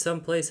seen in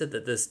some places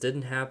that this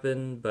didn't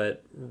happen,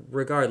 but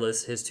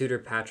regardless, his tutor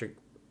Patrick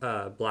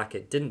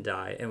Blackett didn't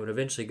die and would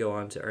eventually go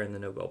on to earn the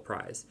Nobel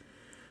Prize.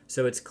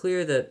 So it's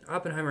clear that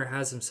Oppenheimer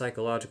has some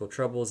psychological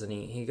troubles, and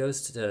he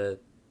goes to,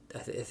 I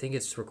think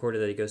it's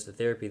recorded that he goes to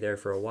therapy there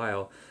for a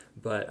while,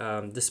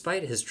 but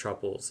despite his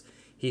troubles,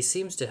 he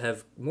seems to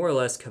have more or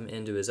less come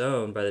into his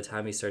own by the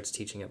time he starts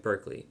teaching at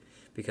Berkeley,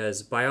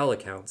 because by all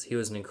accounts, he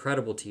was an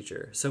incredible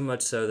teacher, so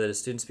much so that his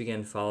students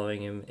began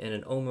following him in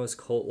an almost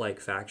cult-like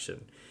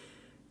fashion,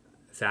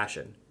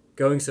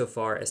 going so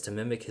far as to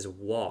mimic his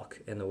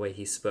walk and the way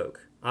he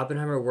spoke.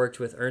 Oppenheimer worked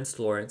with Ernst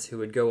Lawrence, who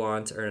would go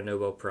on to earn a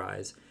Nobel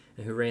Prize,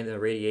 and who ran the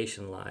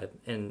radiation lab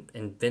and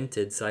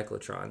invented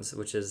cyclotrons,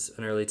 which is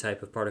an early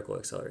type of particle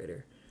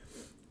accelerator.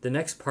 The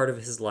next part of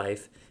his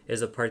life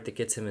is a part that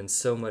gets him in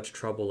so much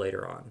trouble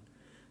later on.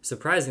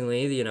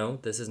 Surprisingly,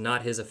 this is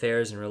not his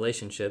affairs and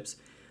relationships,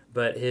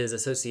 but his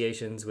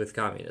associations with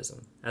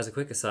communism. As a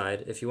quick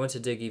aside, if you want to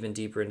dig even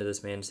deeper into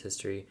this man's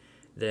history,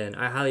 then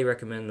I highly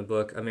recommend the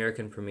book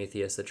American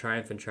Prometheus, The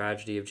Triumph and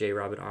Tragedy of J.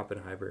 Robert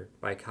Oppenheimer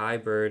by Kai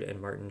Bird and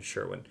Martin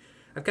Sherwin.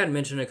 I've gotten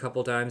mentioned a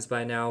couple times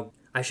by now.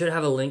 I should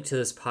have a link to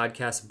this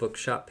podcast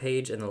bookshop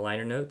page in the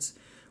liner notes,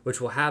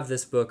 which will have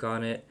this book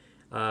on it,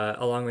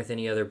 along with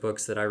any other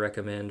books that I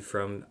recommend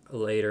from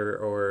later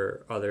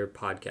or other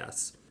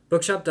podcasts.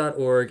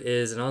 Bookshop.org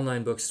is an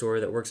online bookstore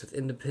that works with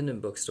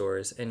independent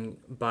bookstores, and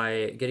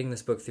by getting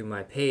this book through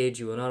my page,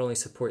 you will not only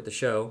support the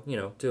show,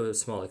 to a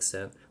small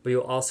extent, but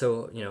you'll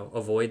also,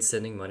 avoid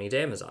sending money to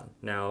Amazon.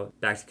 Now,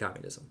 back to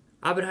communism.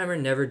 Oppenheimer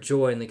never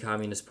joined the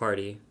Communist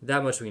Party,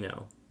 that much we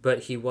know,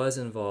 but he was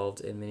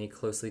involved in many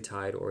closely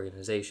tied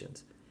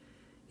organizations.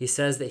 He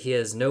says that he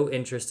has no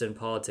interest in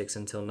politics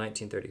until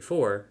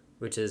 1934,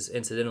 which is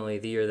incidentally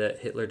the year that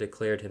Hitler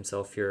declared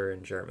himself Führer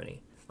in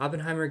Germany.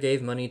 Oppenheimer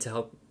gave money to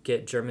help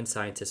get German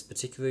scientists,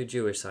 particularly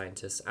Jewish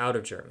scientists, out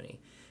of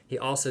Germany. He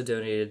also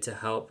donated to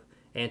help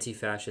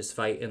anti-fascists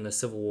fight in the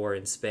Civil War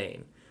in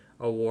Spain,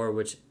 a war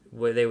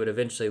where they would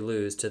eventually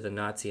lose to the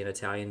Nazi and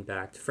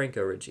Italian-backed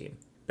Franco regime.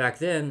 Back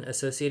then,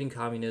 associating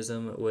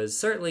communism was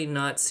certainly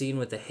not seen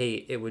with the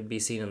hate it would be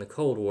seen in the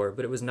Cold War,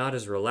 but it was not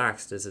as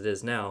relaxed as it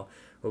is now,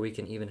 where we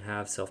can even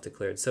have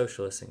self-declared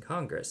socialists in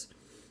Congress.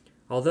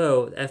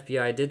 Although, the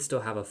FBI did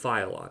still have a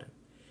file on him.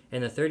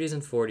 In the 30s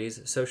and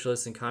 40s,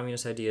 socialist and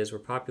communist ideas were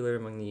popular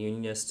among the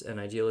Unionists and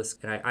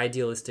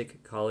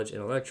idealistic college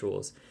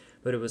intellectuals,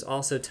 but it was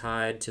also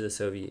tied to the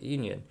Soviet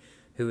Union,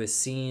 who is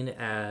seen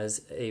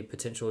as a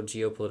potential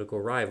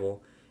geopolitical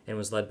rival and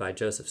was led by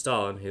Joseph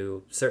Stalin,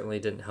 who certainly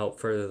didn't help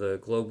further the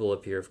global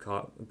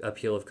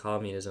appeal of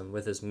communism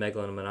with his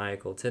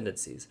megalomaniacal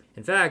tendencies.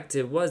 In fact,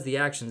 it was the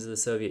actions of the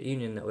Soviet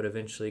Union that would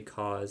eventually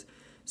cause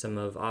some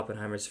of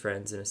Oppenheimer's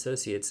friends and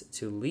associates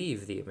to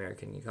leave the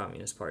American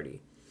Communist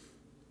Party.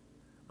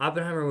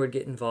 Oppenheimer would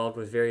get involved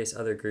with various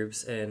other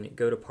groups and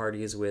go to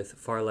parties with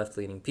far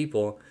left-leaning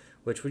people,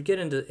 which would get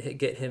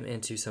him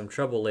into some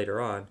trouble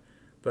later on,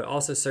 but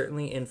also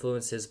certainly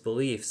influence his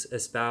beliefs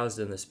espoused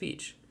in the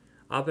speech.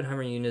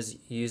 Oppenheimer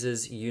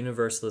uses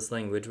universalist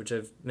language, which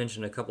I've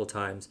mentioned a couple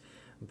times,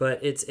 but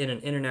it's in an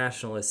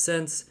internationalist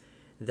sense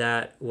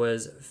that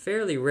was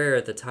fairly rare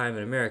at the time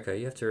in America.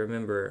 You have to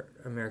remember,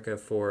 America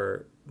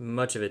for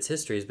much of its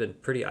history has been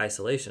pretty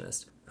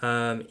isolationist.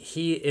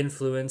 He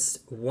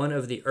influenced one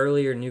of the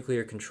earlier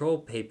nuclear control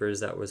papers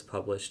that was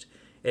published.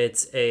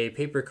 It's a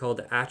paper called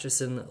the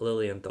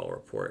Acheson-Lilienthal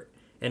Report,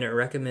 and it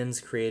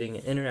recommends creating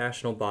an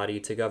international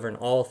body to govern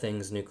all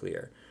things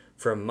nuclear,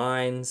 from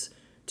mines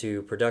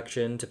to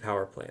production to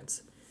power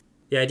plants.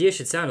 The idea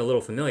should sound a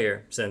little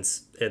familiar,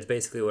 since it's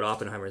basically what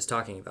Oppenheimer is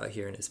talking about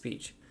here in his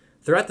speech.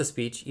 Throughout the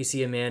speech, you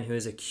see a man who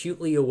is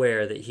acutely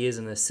aware that he is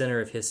in the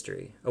center of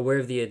history, aware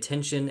of the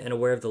attention and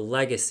aware of the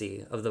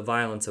legacy of the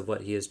violence of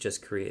what he has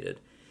just created.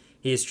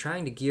 He is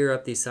trying to gear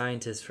up these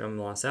scientists from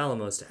Los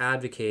Alamos to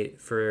advocate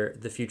for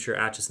the future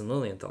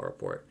Acheson-Lilienthal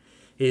report.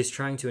 He is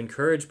trying to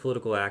encourage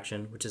political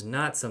action, which is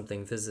not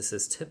something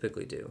physicists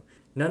typically do.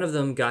 None of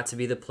them got to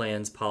be the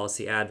plan's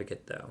policy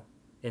advocate, though.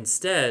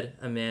 Instead,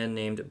 a man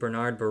named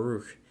Bernard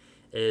Baruch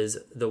is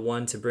the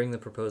one to bring the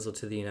proposal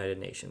to the United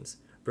Nations.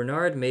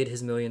 Bernard made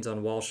his millions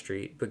on Wall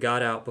Street, but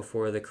got out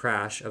before the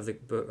crash of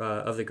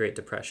the Great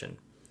Depression.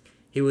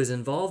 He was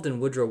involved in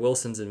Woodrow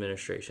Wilson's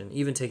administration,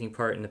 even taking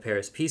part in the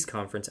Paris Peace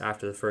Conference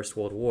after the First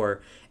World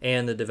War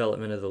and the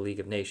development of the League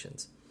of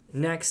Nations.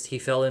 Next, he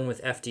fell in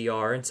with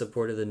FDR in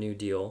support of the New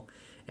Deal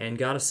and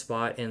got a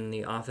spot in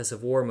the Office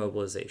of War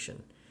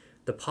Mobilization.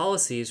 The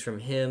policies from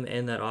him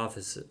and that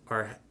office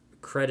are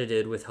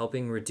credited with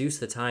helping reduce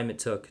the time it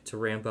took to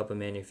ramp up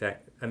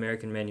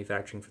American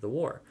manufacturing for the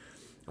war.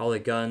 All the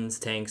guns,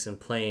 tanks, and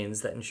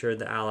planes that ensured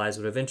the Allies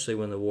would eventually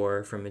win the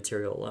war from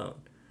material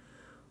alone.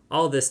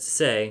 All this to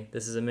say,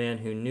 this is a man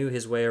who knew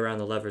his way around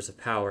the levers of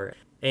power,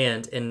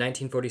 and in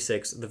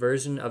 1946, the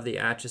version of the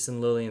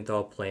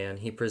Acheson-Lilienthal plan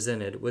he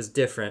presented was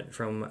different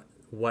from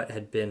what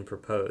had been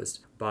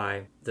proposed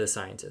by the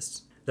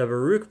scientists. The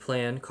Baruch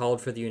plan called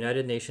for the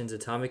United Nations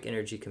Atomic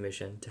Energy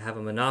Commission to have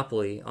a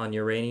monopoly on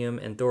uranium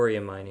and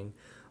thorium mining,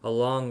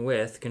 along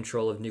with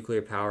control of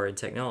nuclear power and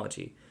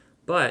technology.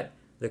 But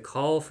the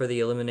call for the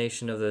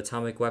elimination of the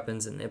atomic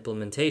weapons and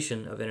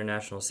implementation of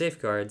international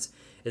safeguards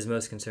is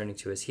most concerning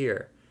to us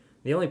here.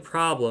 The only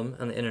problem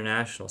on the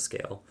international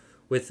scale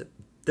with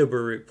the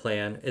Baruch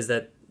plan is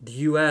that the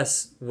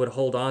U.S. would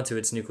hold on to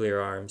its nuclear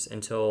arms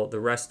until the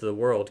rest of the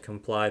world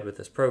complied with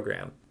this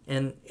program.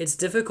 And it's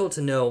difficult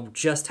to know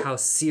just how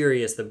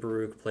serious the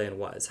Baruch plan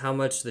was, how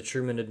much the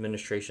Truman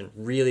administration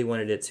really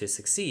wanted it to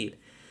succeed,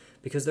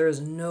 because there is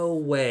no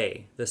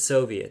way the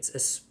Soviets,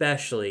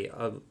 especially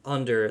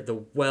under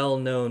the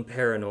well-known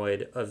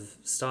paranoid of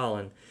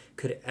Stalin,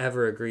 could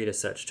ever agree to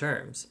such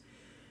terms.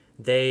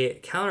 They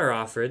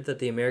counteroffered that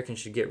the Americans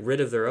should get rid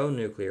of their own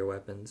nuclear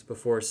weapons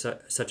before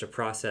such a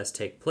process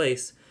take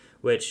place,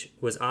 which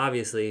was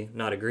obviously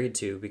not agreed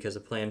to because the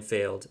plan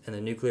failed and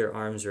the nuclear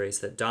arms race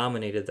that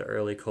dominated the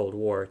early Cold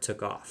War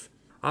took off.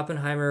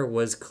 Oppenheimer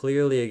was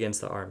clearly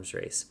against the arms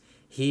race.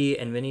 He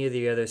and many of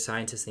the other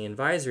scientists in the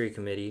advisory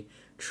committee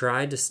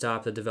tried to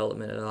stop the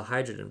development of the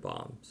hydrogen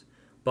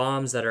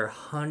bombs that are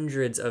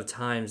hundreds of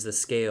times the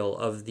scale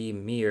of the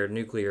mere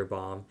nuclear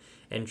bomb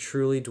and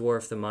truly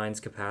dwarf the mind's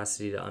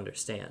capacity to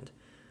understand.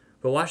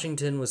 But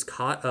Washington was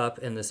caught up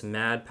in this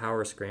mad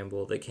power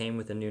scramble that came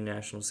with the new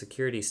national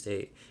security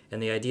state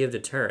and the idea of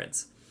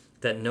deterrence,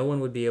 that no one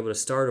would be able to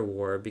start a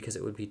war because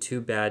it would be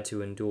too bad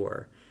to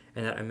endure,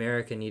 and that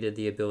America needed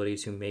the ability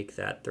to make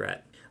that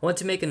threat. I want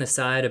to make an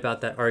aside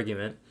about that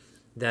argument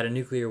that a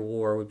nuclear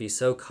war would be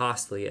so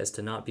costly as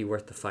to not be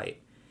worth the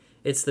fight.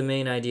 It's the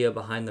main idea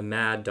behind the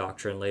MAD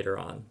doctrine later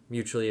on,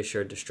 mutually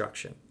assured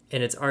destruction,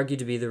 and it's argued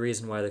to be the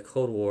reason why the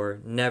Cold War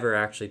never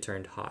actually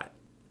turned hot.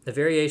 A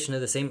variation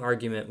of the same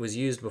argument was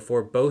used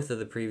before both of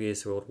the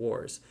previous world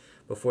wars.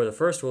 Before the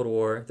First World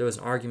War, there was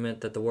an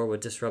argument that the war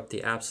would disrupt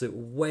the absolute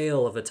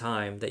whale of a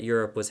time that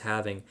Europe was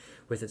having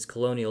with its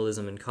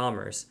colonialism and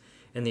commerce,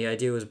 and the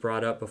idea was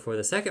brought up before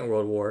the Second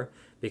World War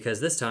because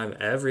this time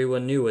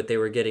everyone knew what they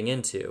were getting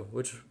into,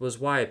 which was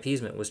why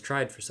appeasement was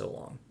tried for so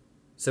long.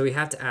 So we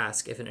have to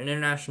ask if an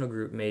international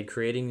group made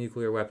creating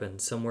nuclear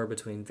weapons somewhere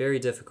between very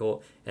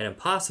difficult and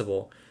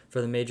impossible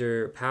for the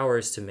major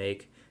powers to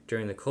make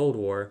during the Cold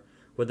War,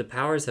 would the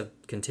powers have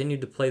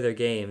continued to play their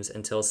games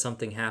until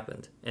something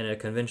happened and a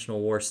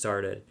conventional war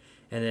started,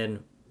 and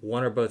then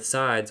one or both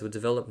sides would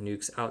develop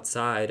nukes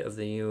outside of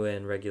the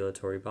UN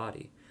regulatory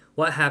body?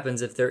 What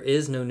happens if there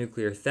is no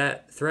nuclear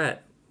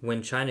threat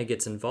when China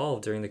gets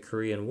involved during the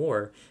Korean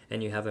War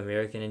and you have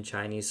American and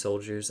Chinese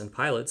soldiers and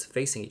pilots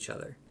facing each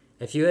other?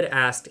 If you had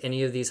asked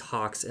any of these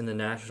hawks in the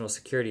national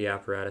security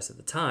apparatus at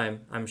the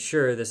time, I'm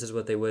sure this is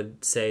what they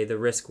would say the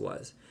risk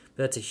was.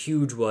 But that's a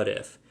huge what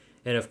if.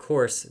 And of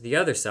course, the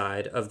other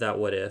side of that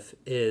what if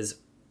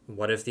is,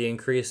 what if the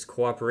increased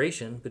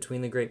cooperation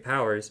between the great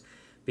powers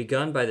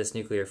begun by this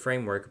nuclear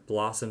framework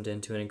blossomed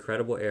into an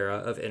incredible era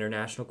of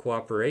international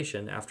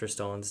cooperation after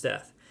Stalin's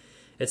death?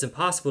 It's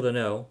impossible to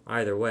know,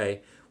 either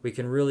way. We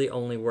can really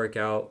only work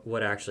out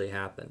what actually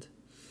happened.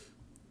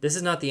 This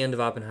is not the end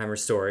of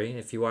Oppenheimer's story.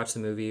 If you watch the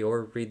movie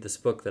or read this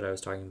book that I was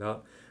talking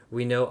about,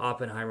 we know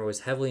Oppenheimer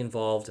was heavily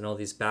involved in all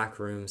these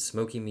backroom,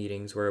 smoky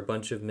meetings where a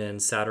bunch of men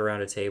sat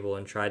around a table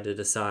and tried to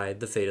decide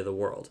the fate of the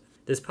world.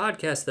 This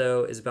podcast,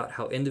 though, is about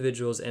how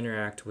individuals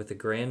interact with the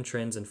grand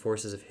trends and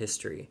forces of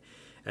history.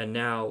 And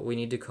now we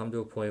need to come to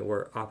a point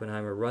where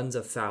Oppenheimer runs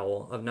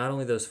afoul of not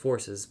only those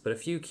forces, but a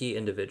few key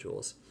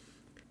individuals.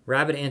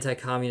 Rabid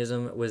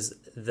anti-communism was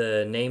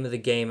the name of the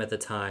game at the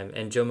time,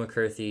 and Joe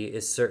McCarthy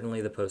is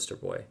certainly the poster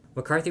boy.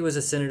 McCarthy was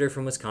a senator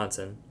from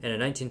Wisconsin, and in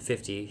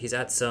 1950, he's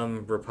at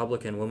some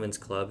Republican women's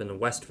club in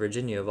West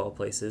Virginia, of all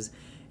places,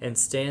 and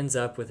stands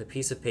up with a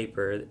piece of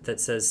paper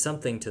that says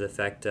something to the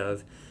effect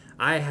of,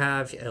 "I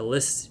have a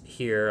list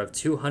here of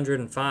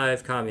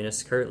 205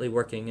 communists currently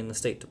working in the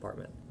State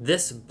Department."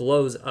 This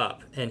blows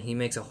up, and he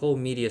makes a whole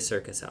media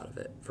circus out of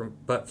it.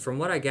 But from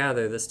what I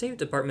gather, the State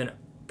Department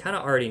kind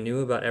of already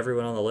knew about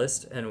everyone on the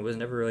list, and it was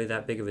never really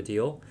that big of a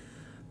deal.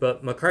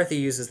 But McCarthy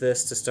uses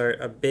this to start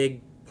a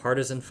big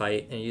partisan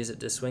fight and use it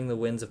to swing the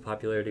winds of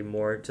popularity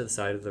more to the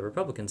side of the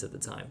Republicans at the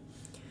time,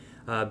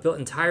 built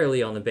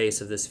entirely on the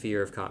base of this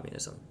fear of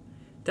communism.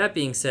 That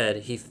being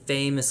said, he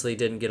famously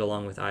didn't get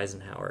along with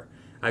Eisenhower,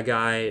 a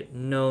guy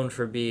known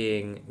for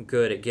being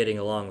good at getting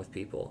along with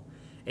people,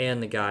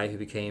 and the guy who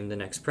became the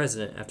next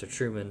president after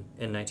Truman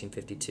in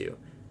 1952.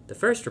 The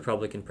first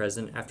Republican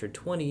president after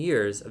 20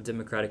 years of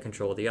Democratic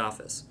control of the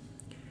office.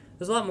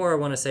 There's a lot more I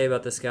want to say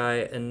about this guy,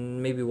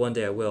 and maybe one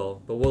day I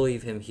will, but we'll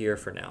leave him here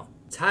for now.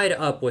 Tied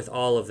up with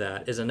all of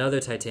that is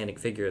another titanic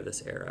figure of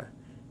this era,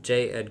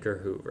 J. Edgar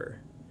Hoover.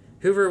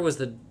 Hoover was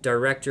the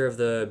director of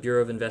the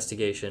Bureau of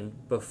Investigation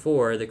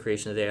before the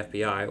creation of the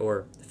FBI,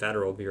 or the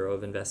Federal Bureau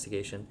of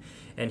Investigation,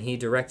 and he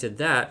directed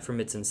that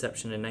from its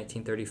inception in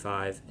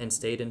 1935 and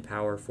stayed in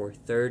power for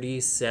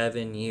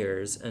 37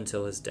 years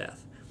until his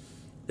death.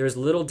 There is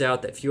little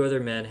doubt that few other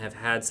men have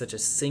had such a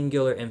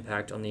singular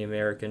impact on the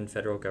American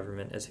federal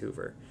government as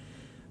Hoover.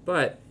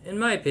 But, in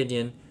my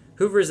opinion,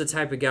 Hoover is the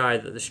type of guy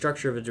that the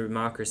structure of a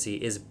democracy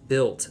is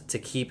built to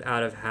keep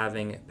out of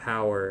having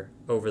power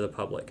over the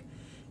public.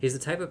 He's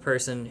the type of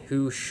person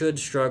who should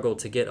struggle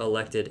to get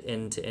elected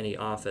into any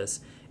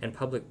office, and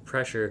public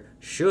pressure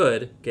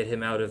should get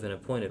him out of an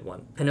appointed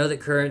one. I know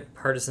that current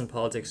partisan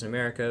politics in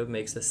America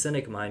makes the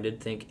cynic-minded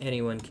think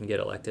anyone can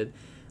get elected,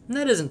 and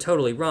that isn't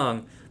totally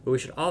wrong, but we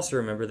should also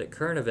remember that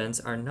current events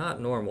are not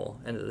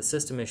normal, and that the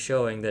system is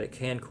showing that it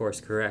can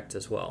course correct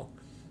as well.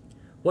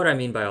 What I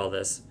mean by all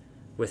this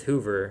with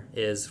Hoover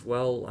is,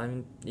 well,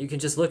 you can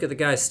just look at the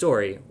guy's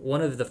story.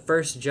 One of the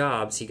first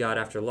jobs he got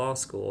after law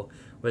school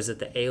was at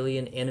the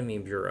Alien Enemy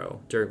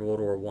Bureau during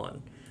World War I.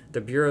 The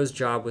Bureau's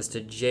job was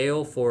to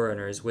jail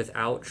foreigners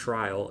without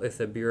trial if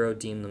the Bureau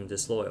deemed them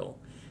disloyal.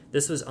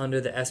 This was under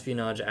the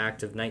Espionage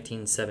Act of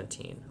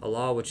 1917, a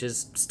law which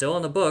is still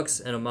on the books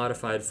in a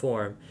modified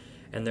form,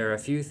 and there are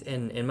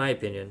in my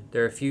opinion,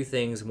 there are a few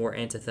things more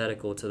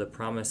antithetical to the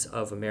promise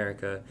of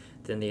America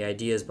than the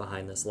ideas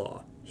behind this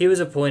law. He was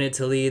appointed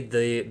to lead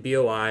the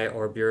BOI,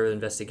 or Bureau of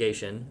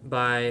Investigation,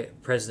 by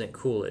President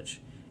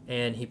Coolidge,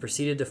 and he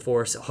proceeded to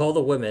force all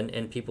the women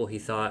and people he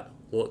thought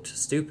looked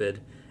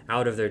stupid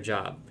out of their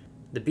job.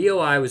 The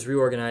BOI was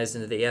reorganized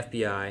into the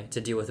FBI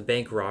to deal with the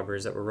bank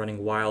robbers that were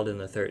running wild in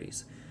the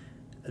 30s.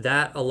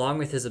 That, along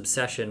with his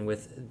obsession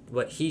with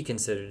what he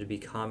considered to be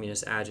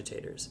communist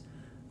agitators.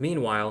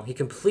 Meanwhile, he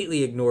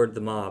completely ignored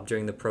the mob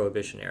during the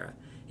Prohibition era.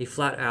 He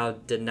flat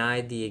out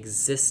denied the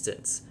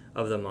existence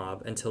of the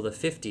mob until the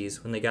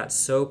 50s, when they got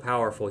so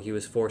powerful he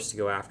was forced to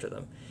go after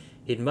them.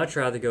 He'd much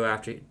rather go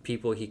after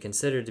people he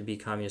considered to be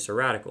communists or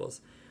radicals.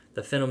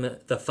 The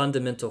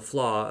fundamental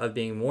flaw of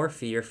being more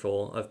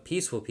fearful of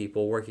peaceful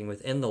people working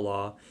within the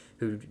law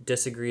who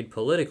disagreed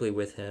politically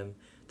with him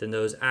than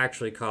those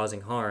actually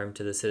causing harm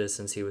to the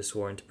citizens he was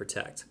sworn to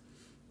protect.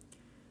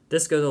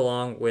 This goes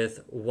along with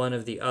one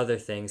of the other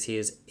things he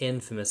is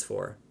infamous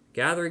for,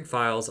 gathering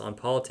files on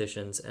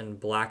politicians and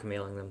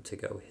blackmailing them to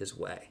go his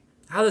way.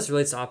 How this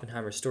relates to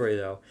Oppenheimer's story,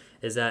 though,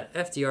 is that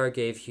FDR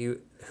gave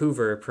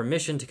Hoover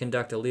permission to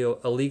conduct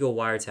illegal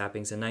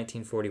wiretappings in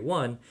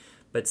 1941,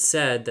 but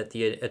said that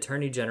the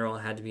Attorney General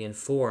had to be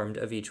informed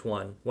of each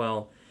one.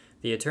 Well,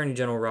 the Attorney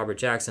General, Robert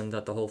Jackson,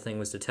 thought the whole thing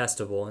was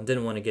detestable and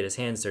didn't want to get his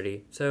hands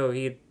dirty, so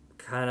he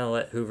kind of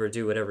let Hoover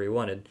do whatever he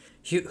wanted.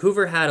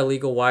 Hoover had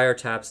illegal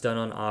wiretaps done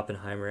on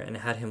Oppenheimer and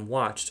had him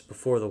watched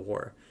before the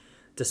war,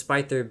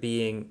 despite there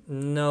being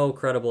no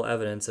credible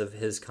evidence of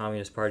his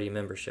Communist Party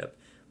membership.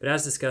 But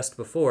as discussed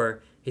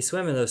before, he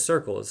swam in those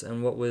circles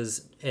and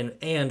was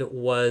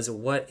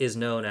what is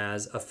known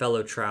as a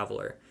fellow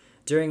traveler.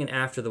 During and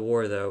after the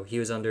war, though, he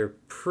was under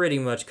pretty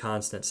much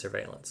constant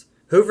surveillance.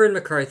 Hoover and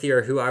McCarthy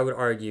are who I would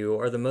argue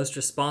are the most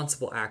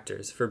responsible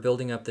actors for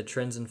building up the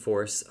trends and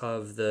force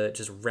of the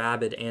just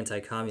rabid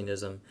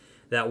anti-communism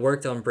that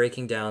worked on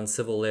breaking down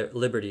civil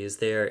liberties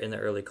there in the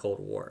early Cold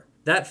War.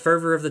 That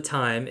fervor of the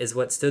time is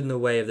what stood in the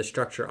way of the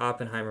structure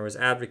Oppenheimer was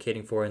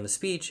advocating for in the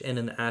speech and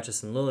in the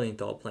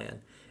Acheson-Lilienthal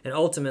plan, and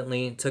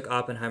ultimately took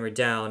Oppenheimer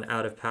down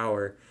out of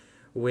power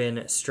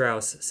when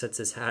Strauss sets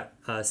his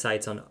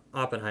sights on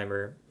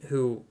Oppenheimer,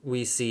 who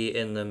we see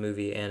in the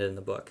movie and in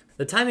the book.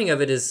 The timing of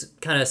it is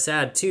kind of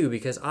sad too,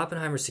 because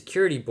Oppenheimer's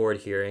security board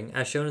hearing,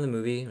 as shown in the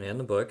movie and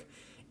the book,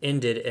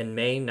 ended in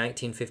May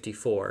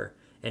 1954,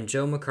 and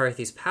Joe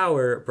McCarthy's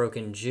power broke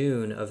in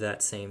June of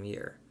that same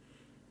year.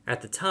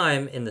 At the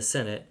time, in the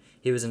Senate,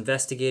 he was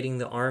investigating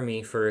the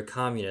army for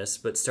communists,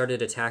 but started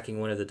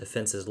attacking one of the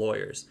defense's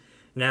lawyers.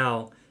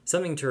 Now,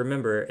 something to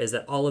remember is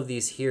that all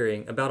these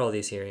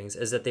hearings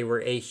is that they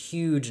were a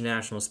huge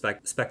national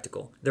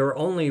spectacle. There were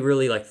only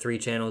really like 3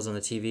 channels on the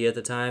TV at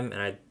the time,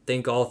 and I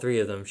think all 3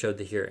 of them showed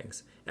the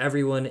hearings.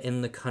 Everyone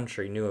in the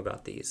country knew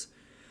about these.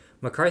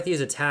 McCarthy is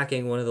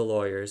attacking one of the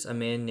lawyers, a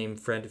man named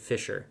Fred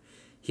Fisher.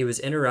 He was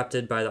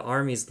interrupted by the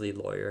Army's lead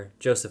lawyer,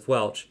 Joseph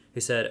Welch,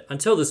 who said,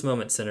 "Until this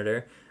moment,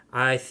 Senator,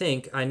 I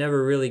think I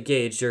never really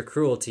gauged your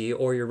cruelty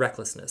or your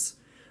recklessness.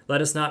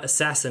 Let us not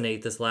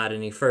assassinate this lad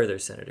any further,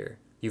 Senator.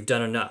 You've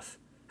done enough.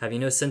 Have you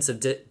no sense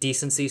of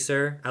decency,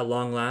 sir, at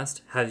long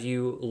last? Have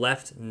you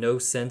left no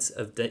sense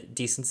of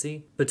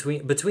decency?"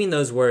 Between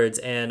those words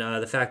and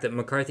the fact that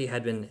McCarthy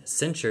had been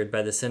censured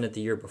by the Senate the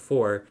year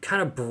before,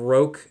 kind of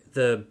broke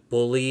the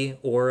bully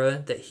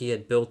aura that he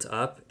had built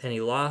up, and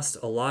he lost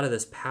a lot of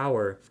this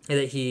power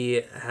that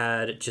he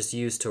had just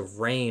used to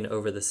reign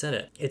over the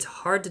Senate. It's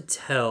hard to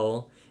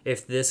tell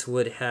if this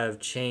would have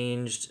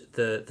changed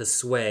the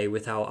sway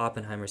with how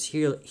Oppenheimer's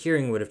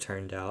hearing would have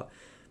turned out,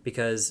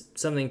 because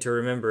something to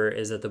remember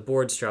is that the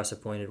board Strauss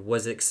appointed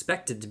was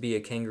expected to be a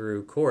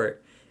kangaroo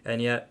court,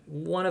 and yet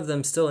one of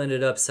them still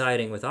ended up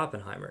siding with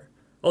Oppenheimer.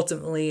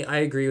 Ultimately, I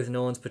agree with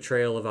Nolan's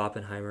portrayal of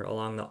Oppenheimer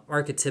along the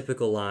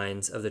archetypical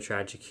lines of the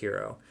tragic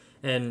hero,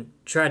 and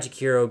tragic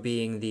hero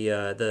being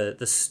the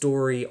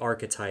story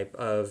archetype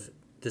of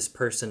this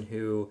person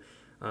who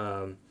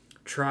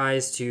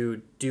tries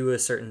to do a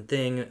certain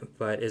thing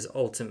but is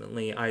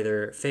ultimately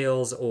either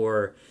fails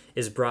or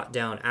is brought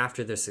down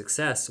after their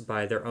success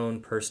by their own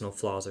personal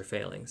flaws or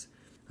failings.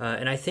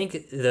 And I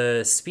think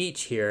the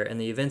speech here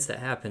and the events that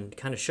happened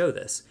kind of show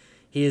this.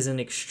 He is an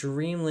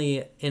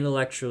extremely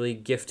intellectually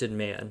gifted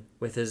man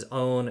with his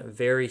own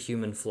very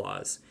human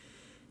flaws.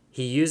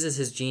 He uses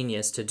his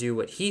genius to do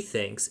what he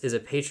thinks is a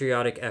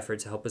patriotic effort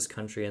to help his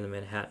country in the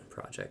Manhattan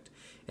Project.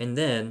 And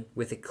then,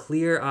 with a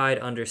clear-eyed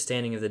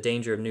understanding of the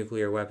danger of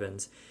nuclear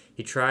weapons,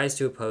 he tries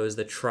to oppose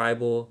the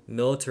tribal,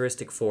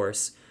 militaristic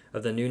force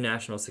of the new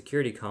national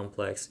security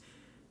complex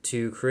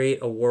to create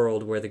a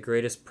world where the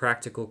greatest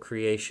practical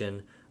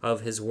creation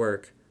of his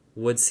work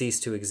would cease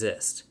to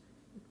exist.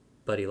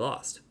 But he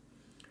lost.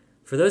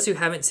 For those who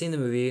haven't seen the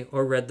movie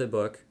or read the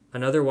book,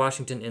 another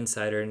Washington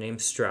insider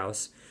named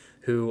Strauss,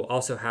 who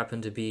also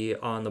happened to be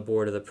on the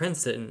board of the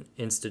Princeton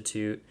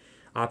Institute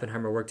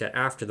Oppenheimer worked at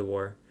after the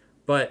war,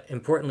 but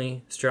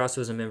importantly, Strauss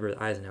was a member of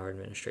the Eisenhower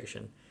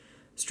administration.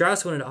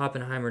 Strauss wanted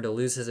Oppenheimer to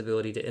lose his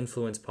ability to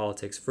influence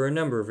politics for a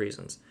number of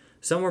reasons.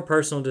 Some were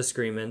personal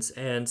disagreements,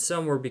 and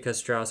some were because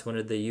Strauss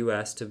wanted the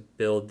U.S. to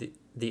build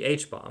the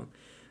H-bomb,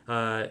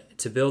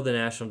 to build the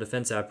national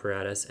defense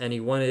apparatus, and he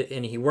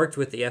worked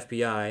with the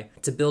FBI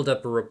to build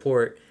up a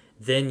report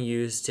then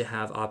used to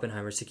have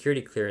Oppenheimer's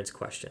security clearance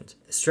questioned.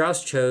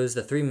 Strauss chose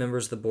the 3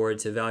 members of the board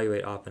to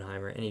evaluate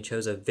Oppenheimer, and he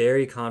chose a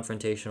very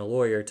confrontational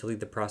lawyer to lead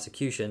the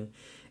prosecution,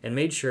 and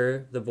made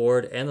sure the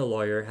board and the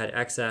lawyer had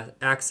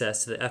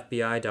access to the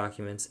FBI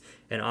documents,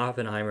 and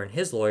Oppenheimer and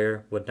his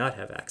lawyer would not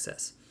have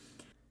access.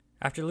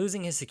 After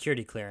losing his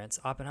security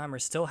clearance, Oppenheimer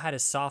still had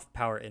his soft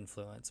power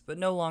influence, but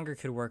no longer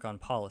could work on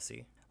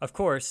policy. Of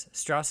course,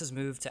 Strauss's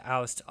move to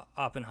oust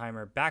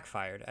Oppenheimer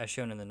backfired, as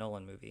shown in the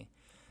Nolan movie.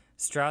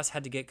 Strauss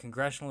had to get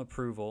congressional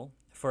approval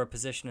for a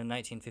position in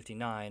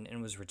 1959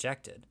 and was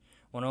rejected,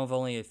 one of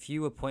only a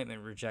few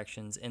appointment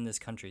rejections in this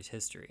country's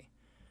history.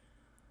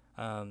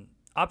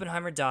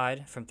 Oppenheimer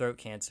died from throat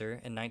cancer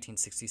in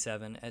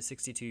 1967 at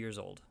 62 years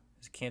old.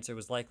 His cancer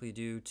was likely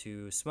due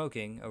to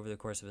smoking over the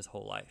course of his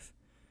whole life.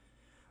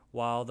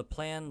 While the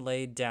plan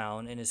laid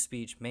down in his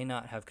speech may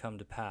not have come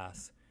to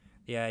pass,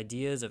 the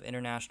ideas of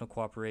international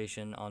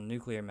cooperation on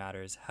nuclear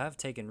matters have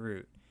taken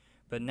root,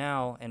 but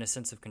now in a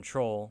sense of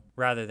control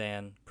rather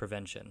than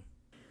prevention.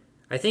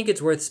 I think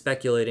it's worth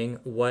speculating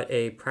what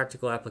a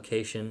practical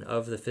application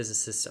of the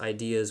physicist's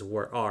ideas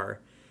are,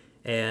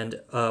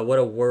 and what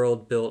a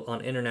world built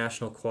on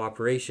international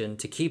cooperation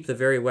to keep the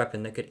very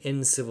weapon that could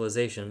end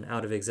civilization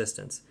out of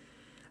existence.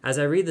 As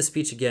I read the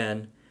speech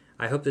again,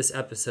 I hope this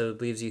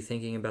episode leaves you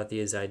thinking about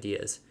these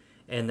ideas,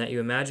 and that you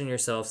imagine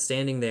yourself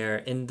standing there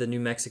in the New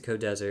Mexico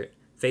desert,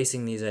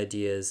 facing these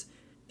ideas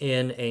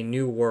in a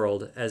new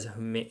world as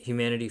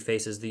humanity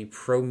faces the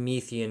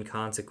Promethean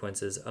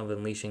consequences of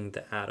unleashing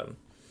the atom.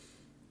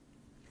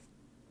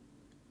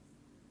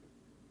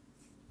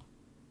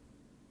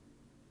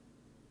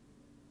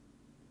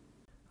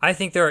 I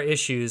think there are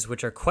issues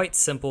which are quite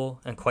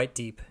simple and quite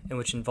deep, and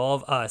which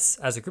involve us,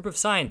 as a group of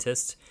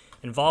scientists,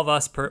 involve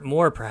us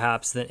more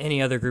perhaps than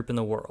any other group in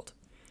the world.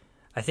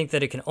 I think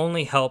that it can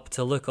only help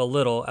to look a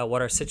little at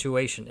what our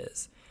situation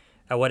is,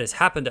 at what has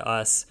happened to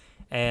us,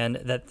 and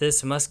that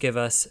this must give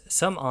us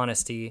some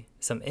honesty,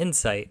 some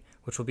insight,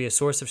 which will be a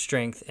source of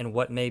strength in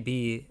what may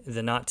be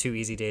the not too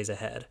easy days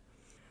ahead.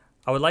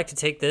 I would like to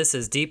take this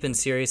as deep and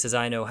serious as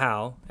I know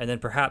how, and then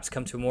perhaps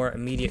come to more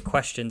immediate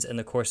questions in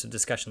the course of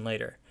discussion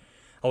later.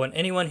 I want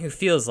anyone who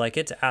feels like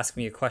it to ask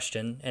me a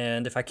question,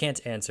 and if I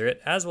can't answer it,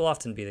 as will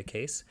often be the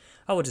case,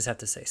 I will just have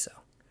to say so.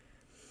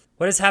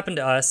 What has happened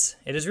to us,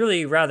 it is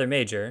really rather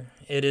major.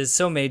 It is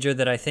so major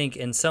that I think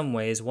in some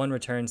ways one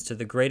returns to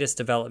the greatest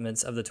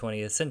developments of the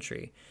 20th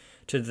century,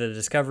 to the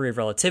discovery of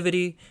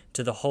relativity,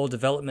 to the whole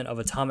development of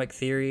atomic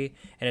theory,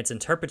 and its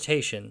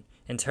interpretation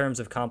in terms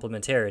of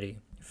complementarity,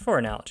 for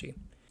analogy.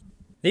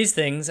 These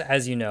things,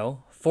 as you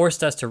know,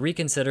 forced us to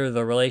reconsider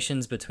the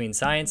relations between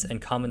science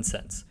and common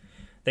sense.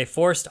 They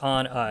forced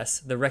on us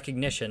the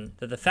recognition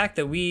that the fact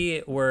that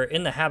we were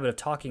in the habit of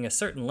talking a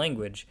certain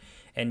language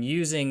and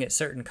using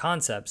certain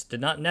concepts did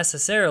not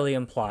necessarily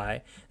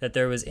imply that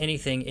there was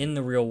anything in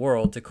the real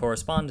world to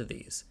correspond to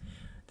these.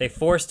 They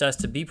forced us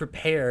to be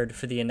prepared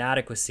for the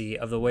inadequacy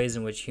of the ways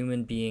in which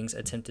human beings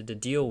attempted to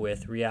deal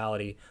with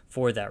reality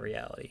for that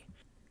reality.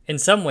 In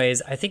some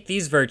ways, I think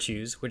these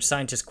virtues, which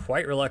scientists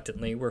quite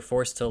reluctantly were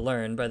forced to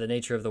learn by the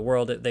nature of the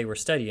world that they were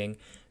studying,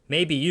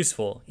 may be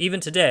useful,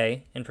 even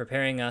today, in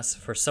preparing us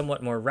for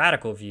somewhat more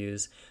radical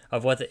views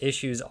of what the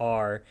issues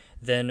are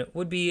than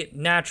would be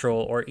natural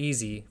or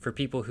easy for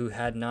people who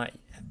had not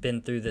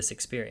been through this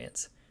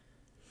experience.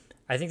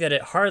 I think that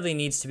it hardly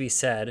needs to be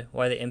said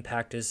why the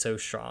impact is so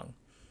strong.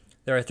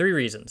 There are 3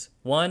 reasons.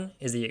 One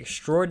is the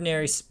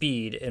extraordinary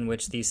speed in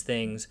which these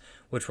things,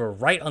 which were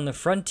right on the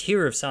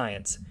frontier of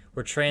science,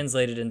 were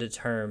translated into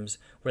terms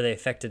where they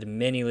affected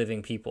many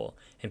living people,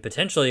 and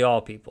potentially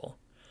all people.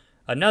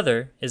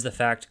 Another is the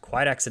fact,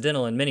 quite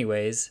accidental in many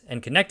ways,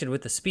 and connected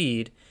with the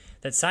speed,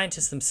 that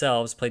scientists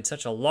themselves played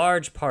such a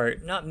large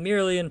part not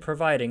merely in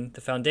providing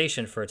the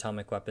foundation for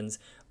atomic weapons,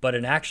 but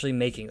in actually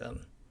making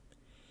them.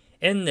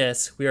 In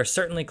this, we are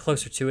certainly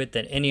closer to it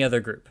than any other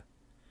group.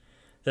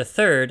 The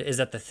third is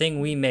that the thing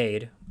we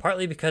made,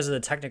 partly because of the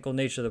technical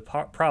nature of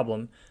the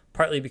problem,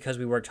 partly because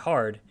we worked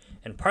hard,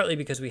 and partly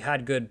because we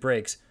had good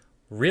breaks,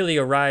 really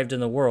arrived in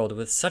the world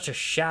with such a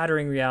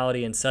shattering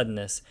reality and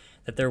suddenness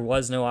that there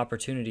was no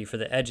opportunity for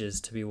the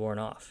edges to be worn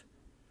off.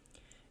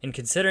 In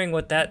considering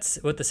what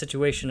the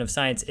situation of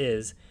science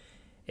is,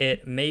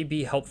 it may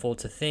be helpful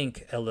to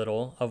think a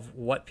little of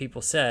what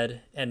people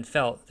said and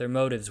felt their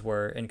motives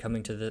were in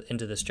coming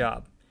into this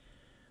job.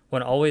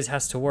 One always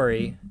has to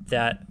worry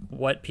that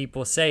what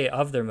people say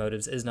of their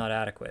motives is not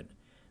adequate.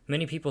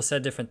 Many people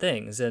said different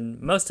things, and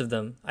most of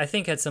them, I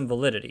think, had some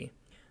validity.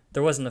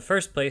 There was in the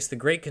first place the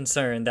great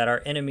concern that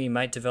our enemy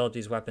might develop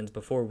these weapons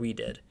before we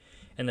did,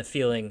 and the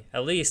feeling,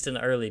 at least in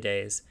the early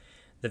days,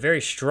 the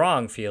very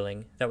strong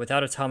feeling that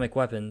without atomic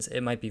weapons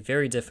it might be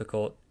very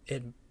difficult,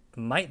 it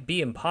might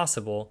be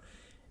impossible,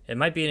 it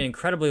might be an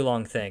incredibly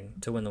long thing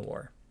to win the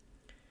war.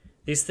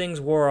 These things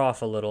wore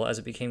off a little as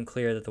it became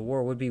clear that the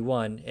war would be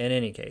won in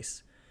any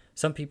case.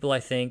 Some people, I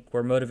think,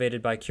 were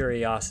motivated by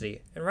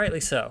curiosity, and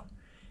rightly so,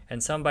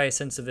 and some by a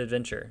sense of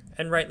adventure,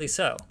 and rightly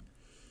so.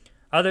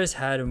 Others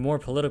had more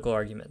political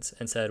arguments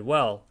and said,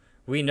 well,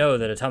 we know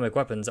that atomic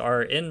weapons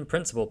are in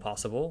principle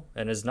possible,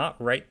 and it is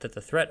not right that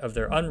the threat of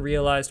their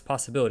unrealized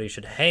possibility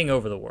should hang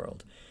over the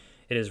world.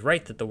 It is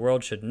right that the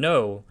world should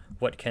know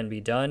what can be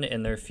done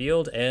in their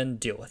field and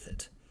deal with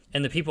it.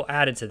 And the people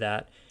added to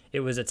that, it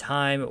was a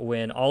time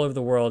when all over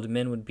the world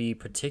men would be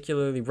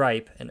particularly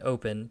ripe and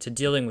open to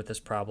dealing with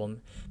this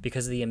problem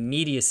because of the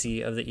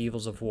immediacy of the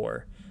evils of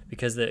war,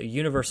 because the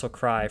universal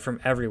cry from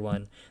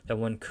everyone that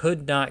one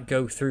could not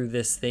go through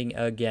this thing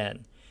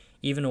again,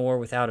 even a war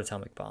without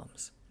atomic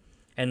bombs.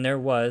 And there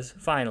was,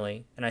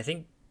 finally, and I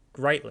think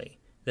rightly,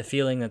 the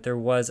feeling that there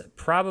was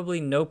probably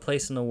no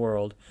place in the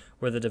world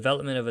where the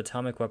development of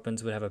atomic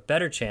weapons would have a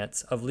better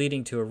chance of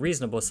leading to a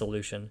reasonable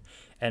solution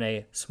and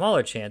a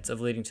smaller chance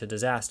of leading to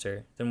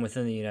disaster than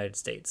within the United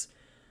States.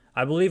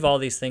 I believe all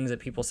these things that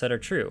people said are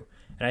true,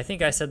 and I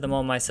think I said them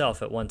all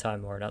myself at one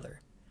time or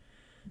another.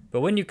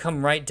 But when you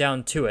come right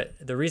down to it,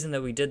 the reason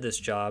that we did this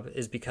job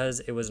is because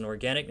it was an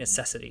organic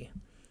necessity.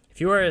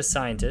 If you are a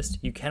scientist,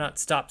 you cannot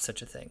stop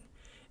such a thing.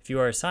 If you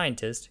are a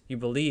scientist, you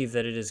believe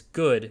that it is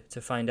good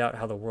to find out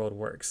how the world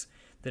works,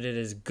 that it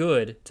is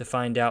good to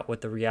find out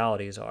what the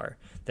realities are,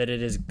 that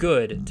it is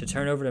good to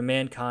turn over to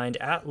mankind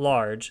at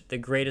large the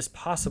greatest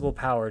possible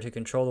power to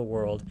control the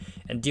world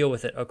and deal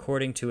with it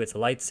according to its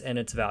lights and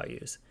its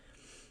values.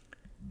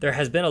 There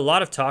has been a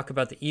lot of talk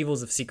about the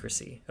evils of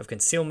secrecy, of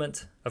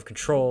concealment, of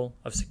control,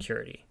 of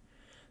security.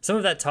 Some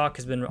of that talk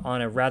has been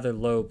on a rather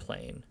low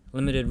plane,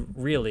 limited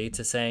really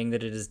to saying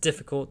that it is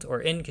difficult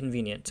or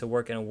inconvenient to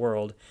work in a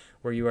world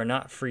where you are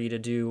not free to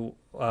do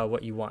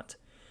what you want.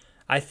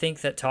 I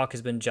think that talk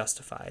has been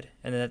justified,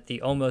 and that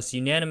the almost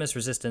unanimous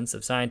resistance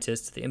of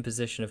scientists to the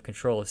imposition of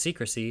control of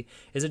secrecy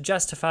is a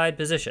justified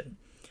position.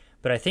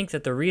 but I think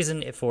that the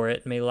reason for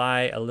it may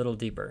lie a little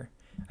deeper.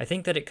 I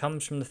think that it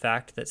comes from the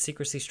fact that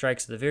secrecy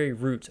strikes at the very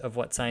root of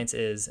what science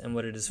is and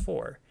what it is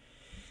for.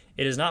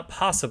 It is not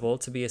possible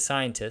to be a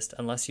scientist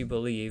unless you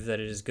believe that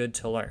it is good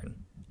to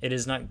learn. It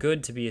is not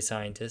good to be a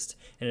scientist,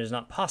 and it is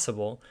not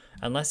possible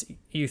unless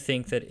you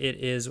think that it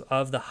is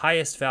of the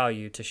highest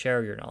value to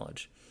share your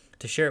knowledge,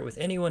 to share it with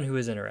anyone who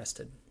is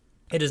interested.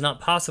 It is not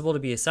possible to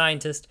be a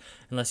scientist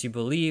unless you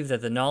believe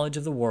that the knowledge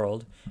of the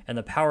world and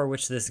the power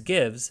which this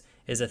gives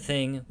is a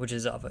thing which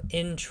is of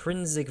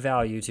intrinsic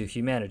value to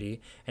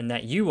humanity, and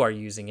that you are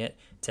using it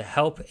to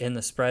help in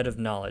the spread of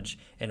knowledge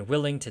and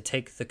willing to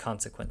take the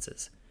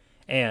consequences.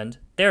 And,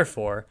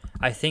 therefore,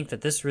 I think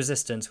that this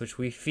resistance which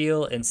we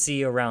feel and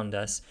see around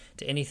us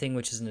to anything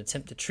which is an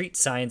attempt to treat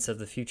science of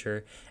the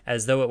future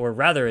as though it were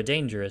rather a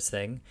dangerous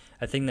thing,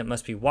 a thing that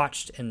must be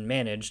watched and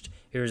managed,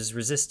 is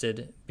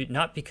resisted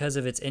not because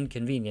of its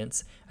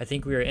inconvenience. I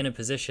think we are in a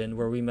position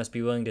where we must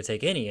be willing to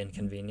take any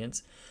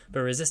inconvenience,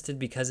 but resisted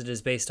because it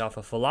is based off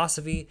a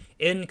philosophy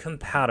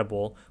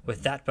incompatible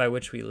with that by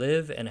which we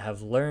live and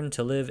have learned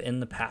to live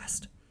in the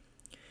past.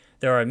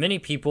 There are many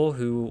people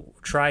who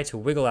try to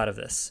wiggle out of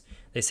this.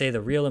 They say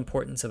the real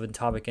importance of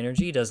atomic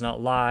energy does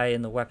not lie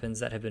in the weapons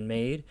that have been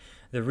made.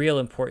 The real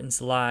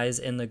importance lies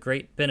in the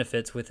great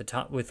benefits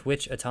with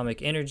which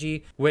atomic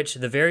energy, which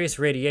the various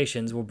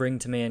radiations will bring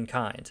to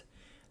mankind.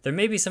 There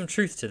may be some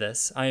truth to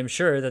this. I am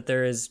sure that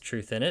there is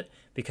truth in it,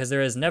 because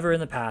there has never in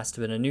the past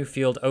been a new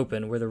field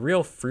open where the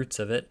real fruits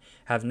of it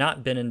have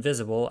not been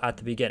invisible at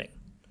the beginning.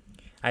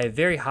 I have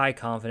very high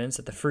confidence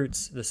that the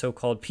fruits, the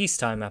so-called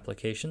peacetime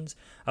applications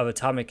of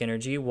atomic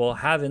energy, will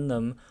have in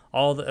them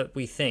all that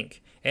we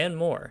think, and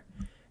more.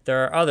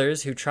 There are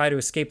others who try to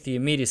escape the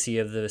immediacy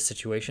of the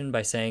situation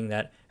by saying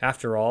that,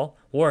 after all,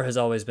 war has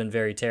always been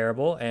very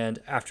terrible, and,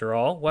 after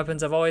all,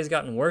 weapons have always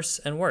gotten worse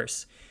and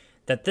worse.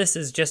 That this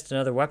is just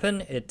another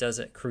weapon, it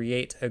doesn't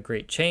create a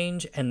great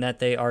change, and that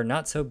they are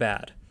not so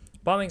bad.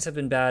 Bombings have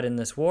been bad in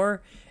this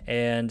war,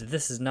 and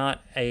this is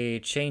not a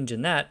change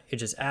in that. It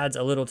just adds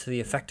a little to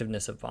the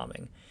effectiveness of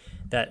bombing,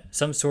 that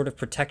some sort of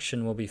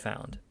protection will be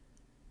found.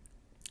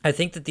 I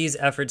think that these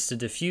efforts to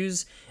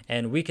diffuse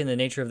and weaken the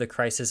nature of the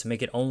crisis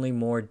make it only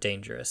more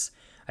dangerous.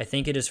 I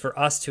think it is for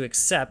us to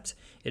accept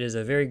it is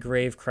a very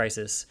grave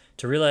crisis,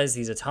 to realize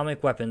these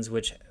atomic weapons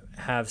which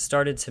have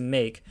started to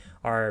make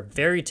are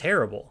very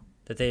terrible,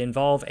 that they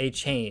involve a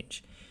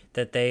change,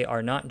 that they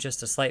are not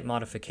just a slight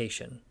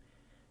modification.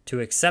 To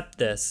accept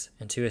this,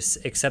 and to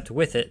accept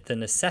with it the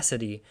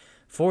necessity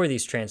for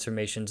these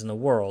transformations in the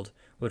world,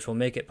 which will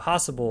make it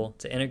possible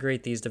to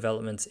integrate these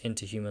developments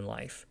into human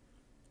life.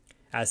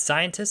 As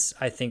scientists,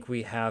 I think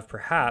we have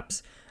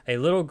perhaps a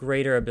little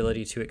greater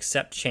ability to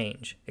accept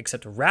change,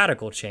 accept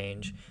radical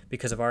change,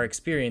 because of our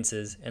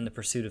experiences in the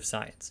pursuit of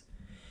science.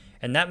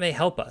 And that may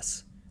help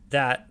us,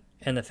 that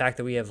and the fact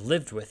that we have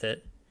lived with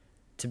it,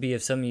 to be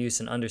of some use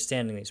in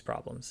understanding these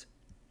problems.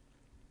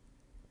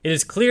 It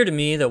is clear to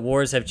me that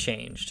wars have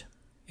changed.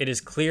 It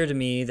is clear to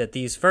me that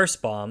these first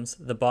bombs,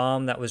 the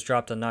bomb that was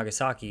dropped on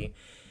Nagasaki,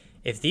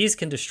 if these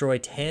can destroy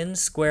 10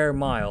 square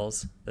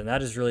miles, then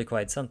that is really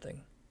quite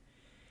something.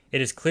 It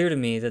is clear to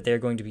me that they are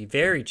going to be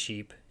very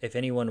cheap if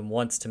anyone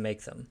wants to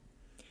make them.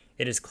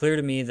 It is clear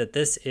to me that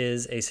this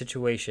is a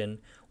situation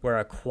where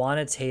a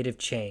quantitative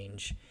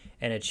change,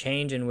 and a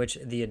change in which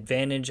the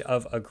advantage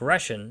of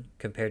aggression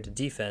compared to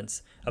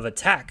defense, of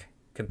attack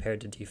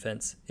compared to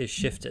defense, is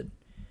shifted.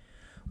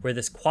 Where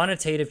this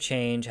quantitative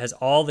change has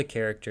all the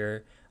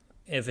character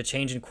of a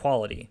change in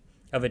quality,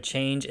 of a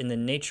change in the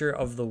nature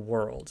of the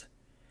world.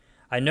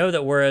 I know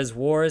that whereas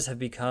wars have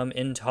become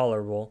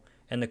intolerable,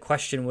 and the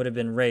question would have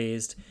been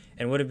raised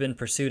and would have been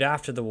pursued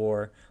after the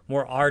war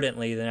more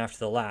ardently than after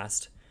the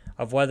last,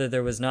 of whether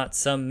there was not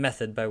some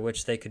method by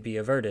which they could be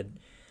averted.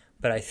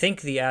 But I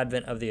think the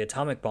advent of the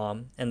atomic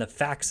bomb and the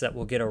facts that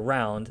will get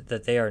around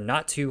that they are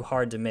not too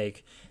hard to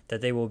make,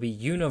 that they will be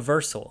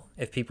universal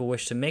if people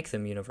wish to make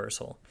them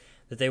universal,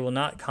 that they will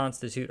not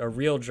constitute a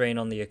real drain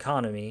on the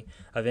economy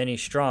of any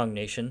strong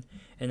nation,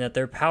 and that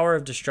their power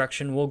of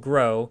destruction will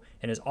grow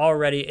and is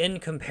already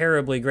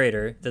incomparably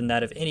greater than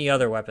that of any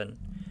other weapon.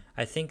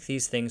 I think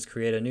these things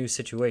create a new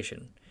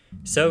situation,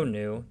 so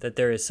new that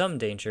there is some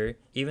danger,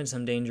 even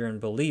some danger in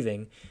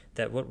believing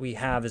that what we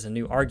have is a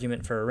new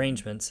argument for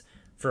arrangements,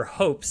 for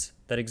hopes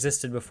that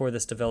existed before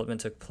this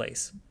development took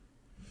place.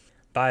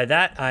 By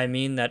that, I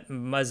mean that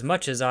as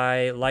much as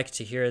I like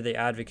to hear the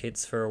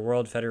advocates for a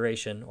World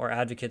Federation or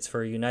advocates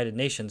for a United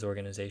Nations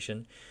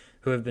organization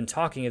who have been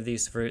talking of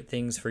these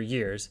things for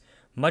years,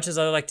 much as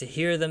I like to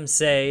hear them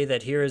say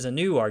that here is a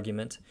new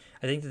argument,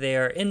 I think that they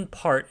are in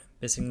part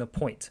missing the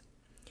point.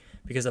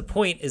 Because the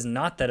point is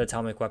not that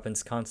atomic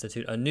weapons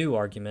constitute a new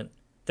argument.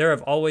 There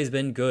have always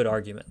been good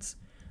arguments.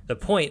 The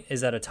point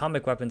is that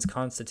atomic weapons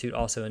constitute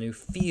also a new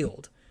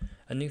field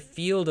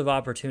of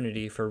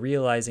opportunity for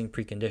realizing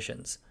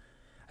preconditions.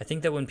 I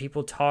think that when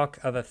people talk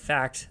of a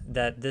fact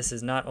that this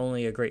is not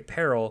only a great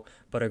peril,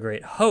 but a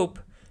great hope,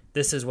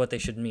 this is what they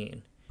should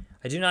mean.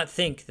 I do not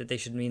think that they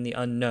should mean the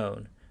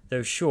unknown,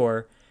 though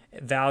sure,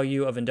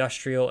 value of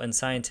industrial and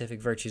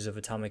scientific virtues of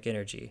atomic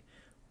energy.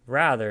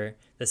 Rather,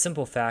 the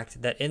simple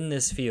fact that in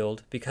this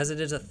field, because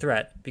it is a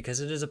threat, because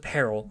it is a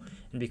peril,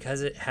 and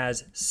because it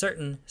has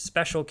certain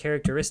special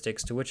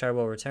characteristics to which I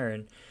will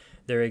return,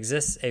 there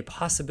exists a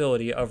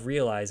possibility of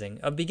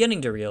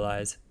beginning to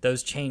realize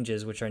those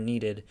changes which are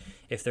needed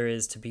if there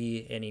is to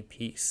be any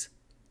peace.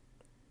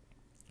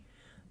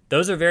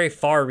 Those are very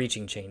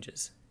far-reaching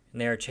changes,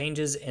 and they are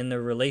changes in the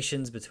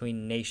relations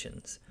between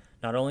nations,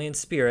 not only in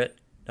spirit,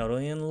 not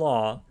only in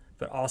law,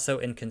 but also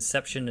in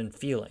conception and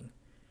feeling.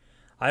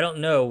 I don't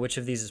know which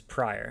of these is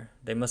prior.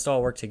 They must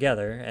all work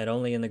together, and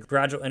only in the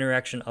gradual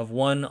interaction of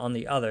one on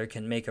the other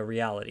can make a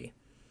reality.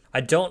 I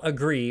don't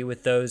agree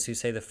with those who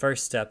say the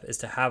first step is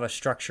to have a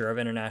structure of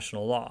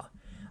international law.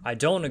 I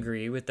don't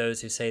agree with those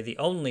who say the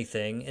only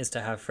thing is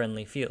to have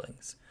friendly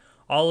feelings.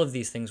 All of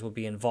these things will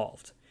be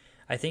involved.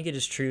 I think it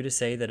is true to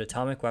say that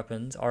atomic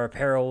weapons are a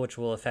peril which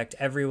will affect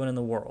everyone in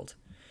the world,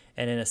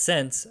 and in a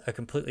sense, a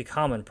completely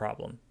common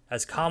problem,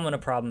 as common a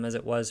problem as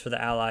it was for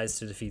the Allies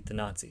to defeat the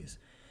Nazis.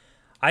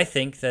 I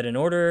think that in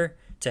order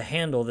to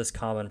handle this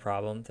common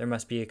problem, there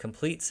must be a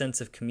complete sense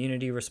of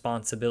community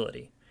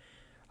responsibility.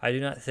 I do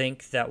not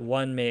think that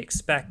one may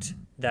expect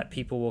that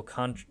people will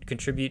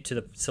contribute to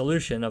the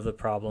solution of the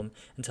problem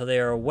until they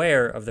are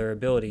aware of their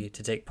ability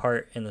to take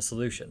part in the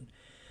solution.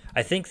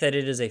 I think that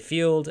it is a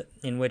field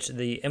in which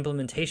the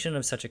implementation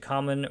of such a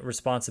common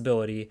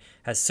responsibility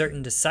has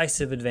certain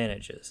decisive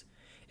advantages.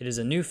 It is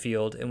a new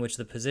field in which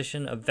the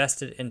position of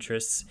vested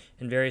interests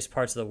in various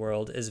parts of the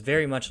world is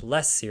very much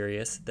less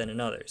serious than in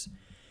others.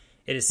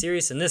 It is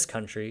serious in this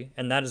country,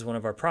 and that is one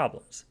of our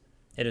problems.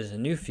 It is a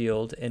new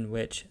field in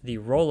which the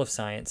role of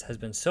science has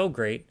been so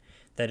great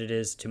that it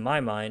is, to my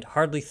mind,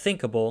 hardly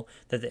thinkable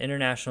that the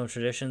international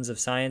traditions of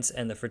science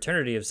and the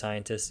fraternity of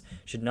scientists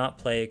should not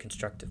play a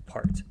constructive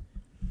part.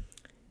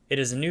 It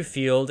is a new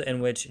field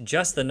in which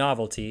just the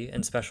novelty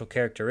and special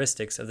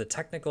characteristics of the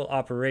technical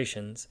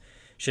operations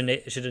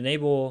should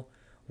enable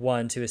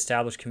one to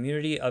establish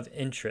community of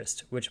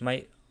interest, which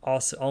might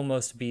also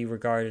almost be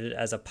regarded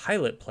as a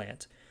pilot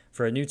plant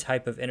for a new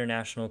type of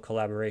international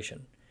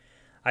collaboration.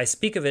 I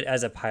speak of it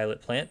as a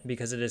pilot plant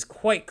because it is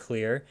quite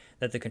clear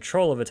that the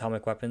control of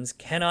atomic weapons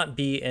cannot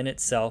be in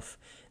itself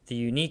the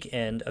unique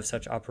end of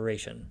such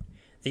operation.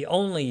 The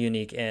only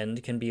unique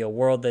end can be a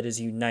world that is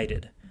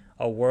united,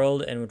 a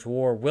world in which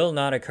war will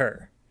not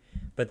occur.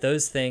 But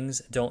those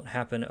things don't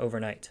happen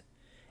overnight.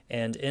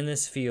 And in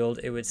this field,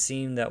 it would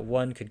seem that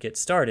one could get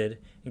started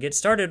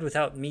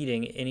without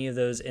meeting any of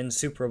those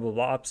insuperable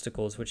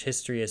obstacles which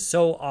history has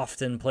so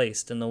often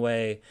placed in the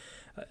way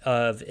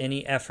of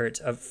any effort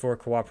for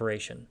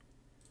cooperation.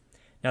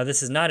 Now,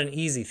 this is not an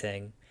easy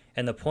thing,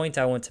 and the point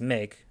I want to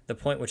make, the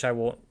point which I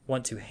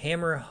want to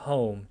hammer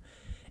home,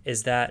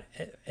 is that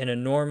an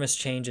enormous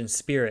change in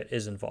spirit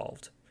is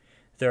involved.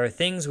 There are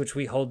things which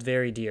we hold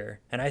very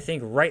dear, and I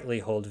think rightly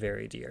hold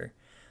very dear.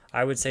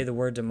 I would say the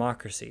word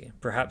democracy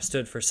perhaps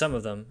stood for some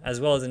of them,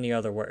 as well as any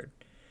other word.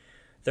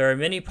 There are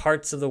many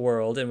parts of the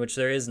world in which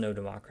there is no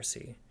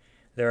democracy.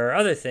 There are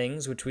other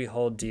things which we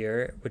hold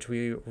dear, which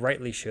we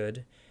rightly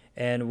should,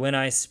 and when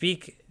I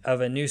speak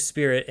of a new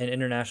spirit in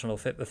international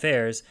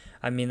affairs,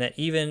 I mean that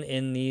even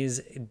in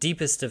these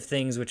deepest of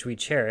things which we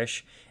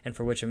cherish, and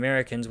for which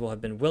Americans will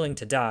have been willing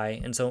to die,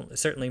 and so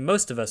certainly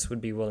most of us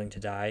would be willing to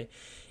die,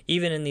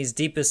 even in these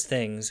deepest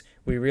things,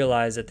 we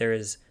realize that there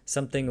is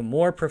something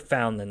more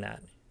profound than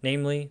that,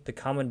 namely the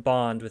common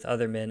bond with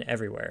other men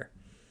everywhere.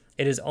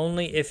 It is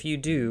only if you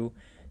do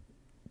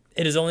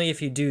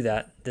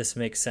that this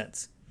makes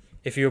sense.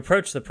 If you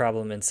approach the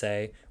problem and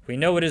say, "We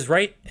know it is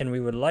right, and we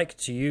would like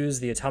to use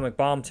the atomic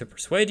bomb to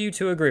persuade you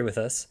to agree with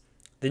us,"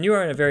 then you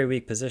are in a very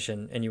weak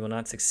position, and you will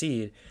not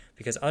succeed,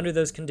 because under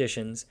those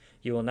conditions,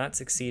 you will not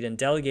succeed in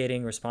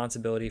delegating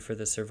responsibility for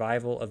the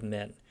survival of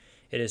men.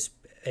 It is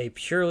a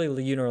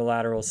purely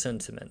unilateral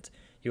sentiment.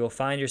 You will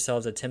find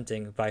yourselves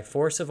attempting, by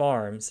force of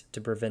arms,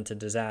 to prevent a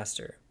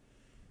disaster.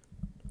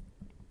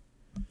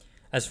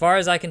 As far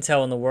as I can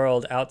tell in the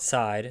world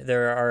outside,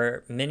 there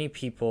are many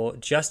people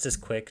just as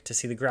quick to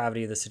see the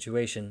gravity of the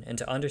situation and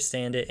to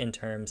understand it in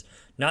terms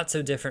not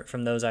so different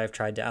from those I have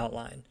tried to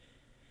outline.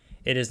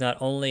 It is not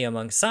only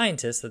among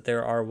scientists that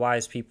there are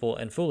wise people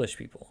and foolish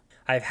people.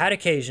 I have had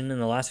occasion in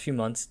the last few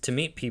months to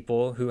meet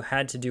people who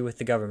had to do with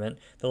the government,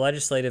 the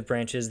legislative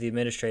branches, the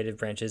administrative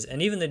branches,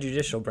 and even the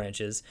judicial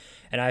branches,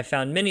 and I have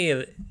found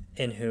many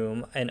in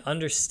whom an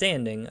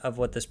understanding of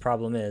what this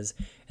problem is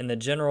and the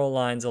general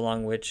lines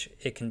along which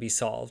it can be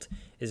solved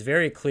is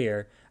very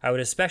clear. I would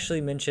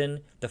especially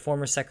mention the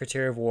former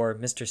Secretary of War,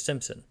 Mr.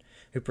 Simpson,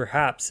 who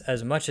perhaps,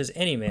 as much as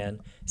any man,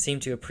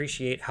 seemed to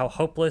appreciate how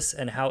hopeless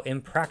and how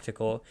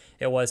impractical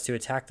it was to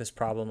attack this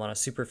problem on a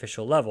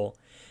superficial level,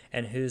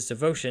 and whose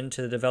devotion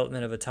to the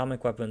development of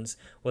atomic weapons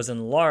was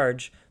in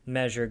large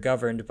measure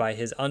governed by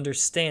his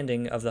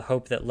understanding of the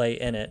hope that lay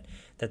in it,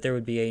 that there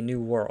would be a new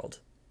world.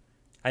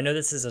 I know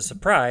this is a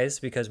surprise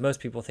because most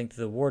people think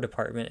that the War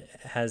Department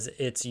has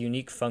its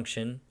unique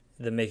function,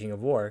 the making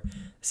of war. The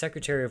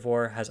Secretary of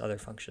War has other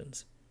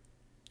functions.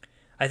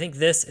 I think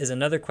this is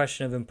another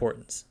question of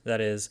importance,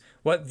 that is,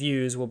 what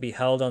views will be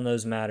held on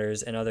those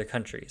matters in other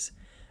countries.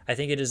 I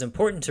think it is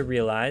important to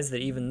realize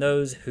that even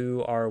those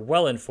who are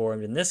well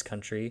informed in this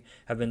country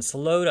have been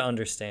slow to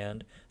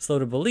understand, slow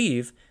to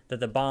believe that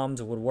the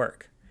bombs would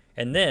work,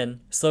 and then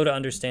slow to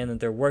understand that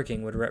their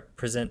working would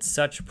represent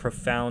such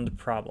profound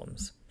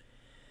problems.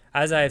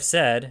 As I have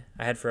said,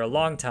 I had for a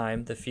long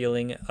time the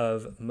feeling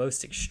of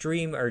most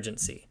extreme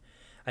urgency.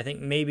 I think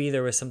maybe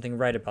there was something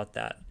right about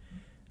that.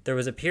 There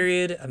was a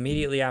period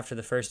immediately after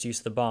the first use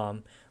of the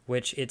bomb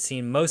which it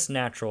seemed most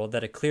natural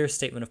that a clear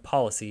statement of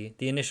policy,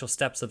 the initial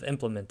steps of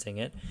implementing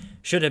it,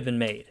 should have been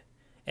made.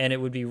 And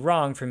it would be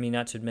wrong for me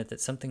not to admit that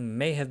something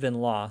may have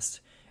been lost,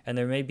 and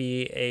there may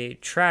be a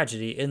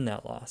tragedy in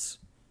that loss.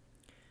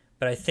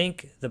 But I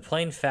think the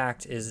plain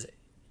fact is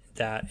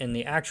that in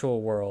the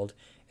actual world,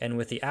 and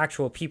with the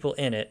actual people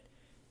in it,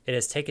 it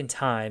has taken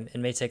time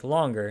and may take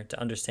longer to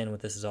understand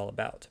what this is all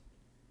about.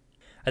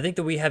 I think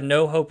that we have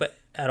no hope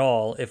at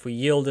all if we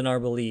yield in our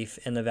belief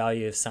in the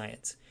value of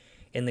science,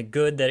 in the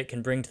good that it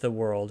can bring to the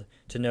world,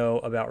 to know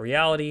about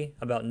reality,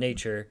 about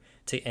nature,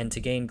 and to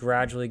gain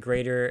gradually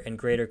greater and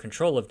greater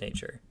control of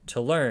nature,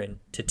 to learn,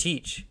 to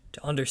teach,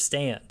 to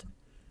understand.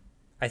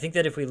 I think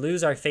that if we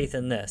lose our faith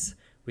in this,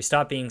 we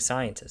stop being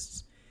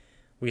scientists.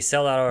 We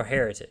sell out our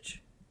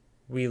heritage.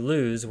 We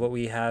lose what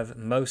we have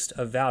most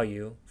of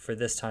value for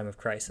this time of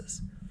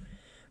crisis.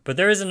 But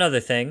there is another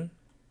thing.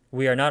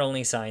 We are not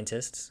only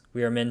scientists,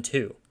 we are men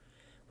too.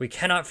 We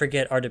cannot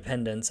forget our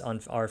dependence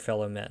on our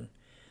fellow men.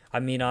 I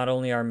mean not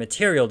only our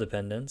material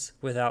dependence,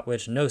 without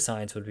which no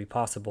science would be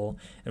possible,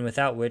 and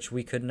without which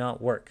we could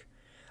not work.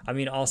 I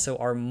mean also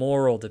our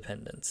moral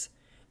dependence,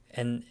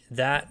 and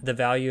that the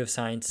value of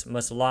science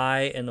must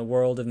lie in the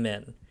world of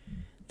men,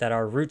 that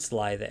our roots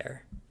lie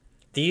there.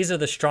 These are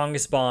the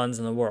strongest bonds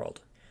in the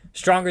world,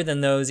 stronger than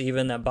those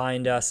even that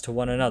bind us to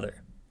one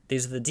another.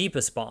 These are the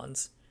deepest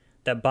bonds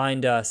that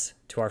bind us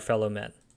to our fellow men.